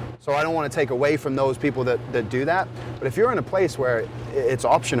 So I don't want to take away from those people that do that, but if you're in a place where it's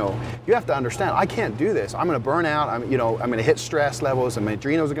optional, you have to understand, I can't do this. I'm going to burn out. I'm going to hit stress levels, and my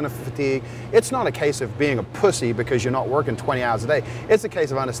adrenals are going to fatigue. It's not a case of being a pussy because you're not working 20 hours a day. It's a case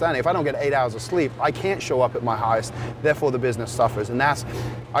of understanding, if I don't get 8 hours of sleep, I can't show up at my highest. Therefore, the business suffers. And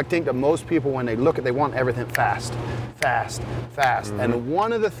I think that most people, when they look at, they want everything fast. Mm-hmm. And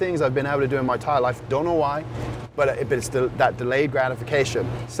one of the things I've been able to do in my entire life, don't know why, but it's that delayed gratification,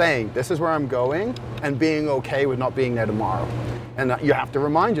 saying this is where I'm going and being okay with not being there tomorrow. And you have to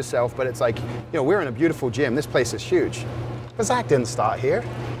remind yourself, but it's like, you know, we're in a beautiful gym, this place is huge. But Zach didn't start here.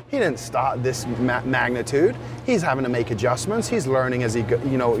 He didn't start this magnitude. He's having to make adjustments. He's learning as he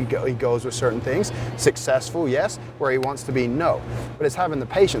goes with certain things. Successful, yes. Where he wants to be, no. But it's having the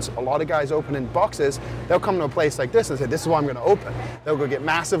patience. A lot of guys opening boxes, they'll come to a place like this and say, this is what I'm going to open. They'll go get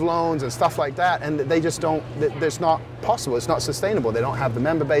massive loans and stuff like that, and they just don't, it's not possible. It's not sustainable. They don't have the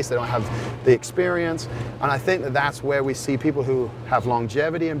member base. They don't have the experience. And I think that that's where we see people who have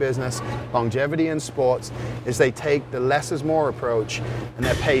longevity in business, longevity in sports, is they take the less is more approach, and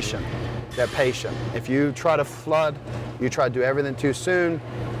they're patient. They're patient. If you try to flood, you try to do everything too soon,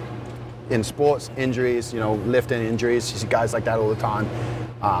 in sports, injuries, lifting injuries, you see guys like that all the time.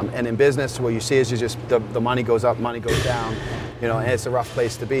 And in business, what you see is the money goes up, money goes down, and it's a rough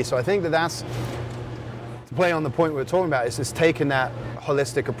place to be. So I think that's, to play on the point we're talking about, is just taking that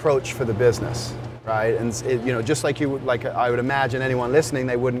holistic approach for the business. Right, and just like I would imagine anyone listening,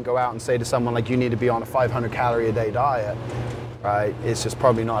 they wouldn't go out and say to someone like, you need to be on a 500 calorie a day diet. Right, it's just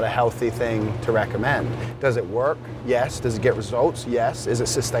probably not a healthy thing to recommend. Does it work? Yes. Does it get results? Yes. Is it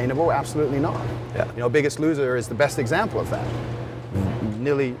sustainable? Absolutely not. Yeah. Biggest Loser is the best example of that.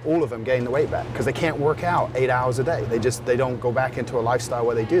 Nearly all of them gain the weight back because they can't work out 8 hours a day. They don't go back into a lifestyle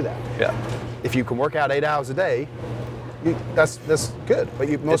where they do that. Yeah. If you can work out 8 hours a day, that's good, but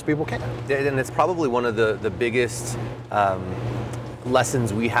most people can't. And it's probably one of the biggest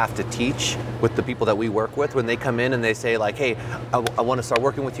lessons we have to teach with the people that we work with when they come in and they say like, hey, I want to start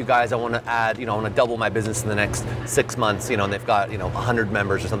working with you guys. I want to add, I want to double my business in the next 6 months, and they've got, 100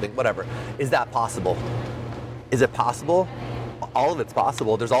 members or something, whatever. Is that possible? Is it possible? All of it's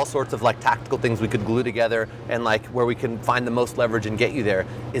possible. There's all sorts of tactical things we could glue together and where we can find the most leverage and get you there.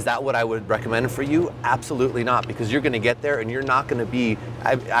 Is that what I would recommend for you? Absolutely not, because you're going to get there and you're not going to be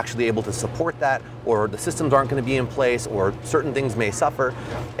actually able to support that, or the systems aren't going to be in place, or certain things may suffer.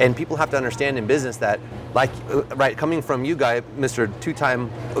 And people have to understand in business that, coming from you guy, Mr.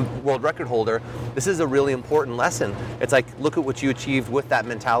 2-time world record holder, this is a really important lesson. It's like, look at what you achieved with that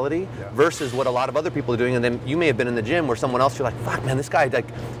mentality versus what a lot of other people are doing. And then you may have been in the gym where someone else, you're like, fuck man, this guy,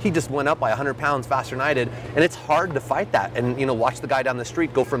 he just went up by 100 pounds faster than I did. And it's hard to fight that. And watch the guy down the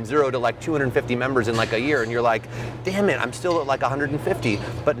street go from 0 to 250 members in a year. And you're like, damn it, I'm still at 150.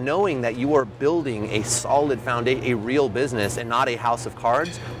 But knowing that you are building a solid foundation, a real business, and not a house of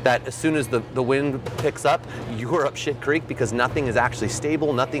cards, that as soon as the wind picks up, you're up shit creek because nothing is actually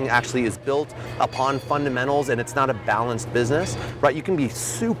stable, nothing actually is built upon fundamentals, and it's not a balanced business, right? You can be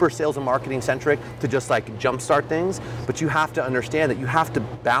super sales and marketing centric to just jumpstart things, but you have to understand that you have to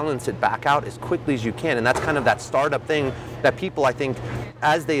balance it back out as quickly as you can, and that's kind of that startup thing that people, I think,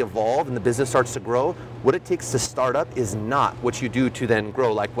 as they evolve and the business starts to grow, what it takes to start up is not what you do to then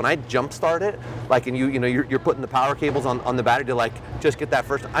grow. Like when I jump start it, like, and you're putting the power cables on the battery to like just get that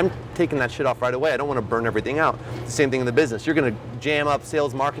first, I'm taking that shit off right away. I don't want to burn everything out. The same thing in the business. You're going to jam up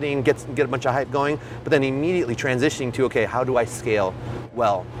sales, marketing, get a bunch of hype going, but then immediately transitioning to, okay, how do I scale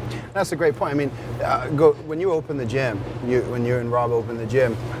well? That's a great point. I mean, when you open the gym, when you and Rob open the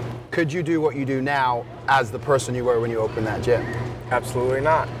gym, could you do what you do now as the person you were when you opened that gym? Absolutely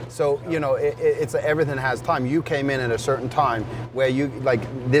not. So, it's everything has time. You came in at a certain time where you, like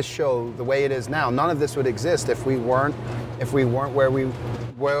this show, the way it is now, none of this would exist if we weren't where we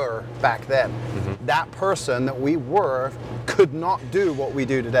were back then. Mm-hmm. That person that we were could not do what we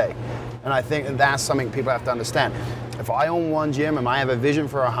do today. And I think that's something people have to understand. If I own one gym and I have a vision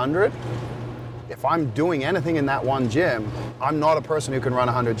for 100, if I'm doing anything in that one gym, I'm not a person who can run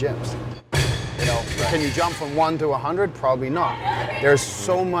 100 gyms. Can you jump from 1 to 100? Probably not. There's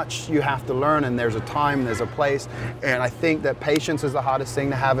so much you have to learn, and there's a time, there's a place, and I think that patience is the hardest thing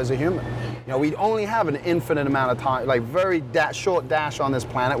to have as a human. We only have an infinite amount of time, like very short dash on this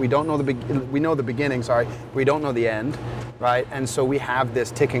planet. We don't know we know the beginning, we don't know the end, right? And so we have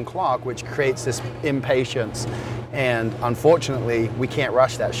this ticking clock, which creates this impatience. And unfortunately, we can't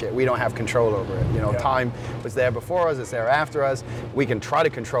rush that shit. We don't have control over it. Time was there before us, it's there after us. We can try to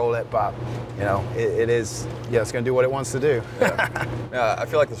control it, but it's going to do what it wants to do. I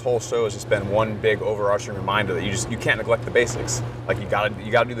feel like this whole show has just been one big overarching reminder that you can't neglect the basics. Like you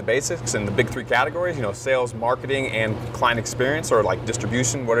gotta do the basics in the big three categories. Sales, marketing, and client experience, or like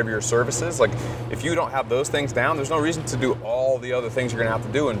distribution, whatever your service is. Like if you don't have those things down, there's no reason to do all the other things you're going to have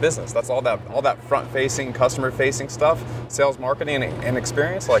to do in business. That's all that front-facing, customer-facing stuff, sales, marketing, and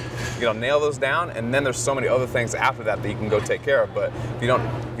experience. Like nail those down, and then there's so many other things after that you can go take care of. But if you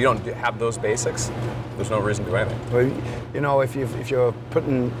don't have those basics, there's no reason to do anything. Well, if you're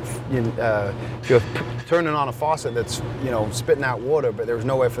putting, if you're turning on a faucet that's spitting out water, but there's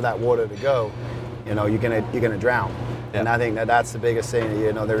nowhere for that water to go, you're gonna drown. Yeah. And I think that's the biggest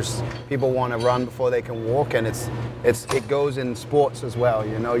thing. There's people want to run before they can walk, and it goes in sports as well.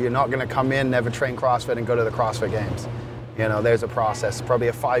 You're not going to come in, never train CrossFit, and go to the CrossFit Games. There's a process, probably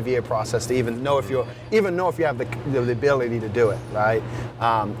a 5-year process to even know if you have the ability to do it, right?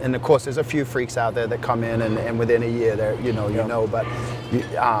 And of course, there's a few freaks out there that come in and within a year, but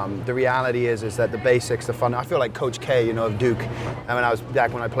the reality is that the basics, the fun. I feel like Coach K, of Duke. I was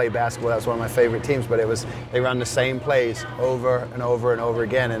back when I played basketball. That was one of my favorite teams. But they run the same plays over and over and over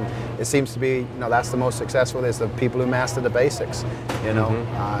again, and it seems to be that's the most successful. Is the people who master the basics,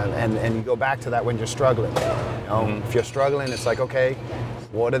 and you go back to that when you're struggling. If you're struggling, it's like, okay,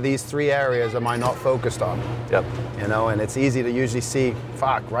 what are these 3 areas am I not focused on? Yep. And it's easy to usually see,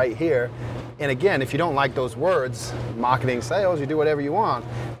 fuck, right here. And again, if you don't like those words, marketing, sales, you do whatever you want.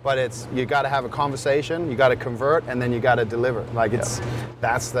 But you got to have a conversation, you got to convert, and then you got to deliver. Like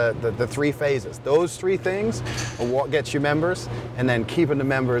that's the 3 phases. Those 3 things are what gets you members, and then keeping the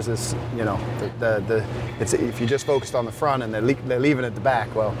members is, if you just focused on the front and they're leaving at the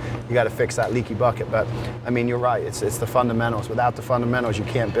back, well, you got to fix that leaky bucket. But I mean, you're right. It's the fundamentals. Without the fundamentals, you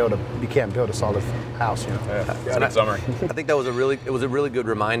can't build a solid house. Yeah, that's a good summary. I think that was a really good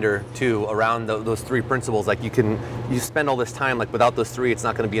reminder too around those 3 principles. Like you spend all this time, like without those 3, it's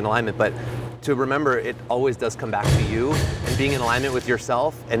not going to be in alignment. But to remember, it always does come back to you and being in alignment with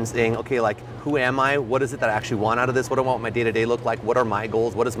yourself and saying, okay, like, who am I? What is it that I actually want out of this? What do I want my day-to-day look like? What are my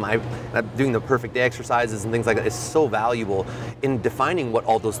goals? What is doing the perfect day exercises and things like that is so valuable in defining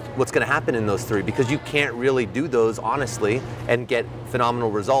what's going to happen in those 3, because you can't really do those honestly and get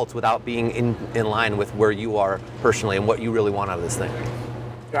phenomenal results without being in line with where you are personally and what you really want out of this thing.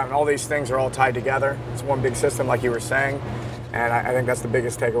 Yeah, and all these things are all tied together. It's one big system, like you were saying, and I think that's the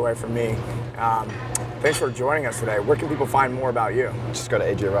biggest takeaway for me. Thanks for joining us today. Where can people find more about you? Just go to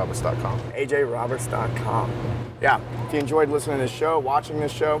ajroberts.com. ajroberts.com. Yeah, if you enjoyed listening to this show, watching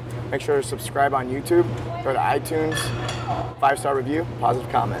this show, make sure to subscribe on YouTube, go to iTunes, 5-star review, positive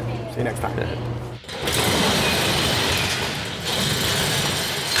comment. See you next time.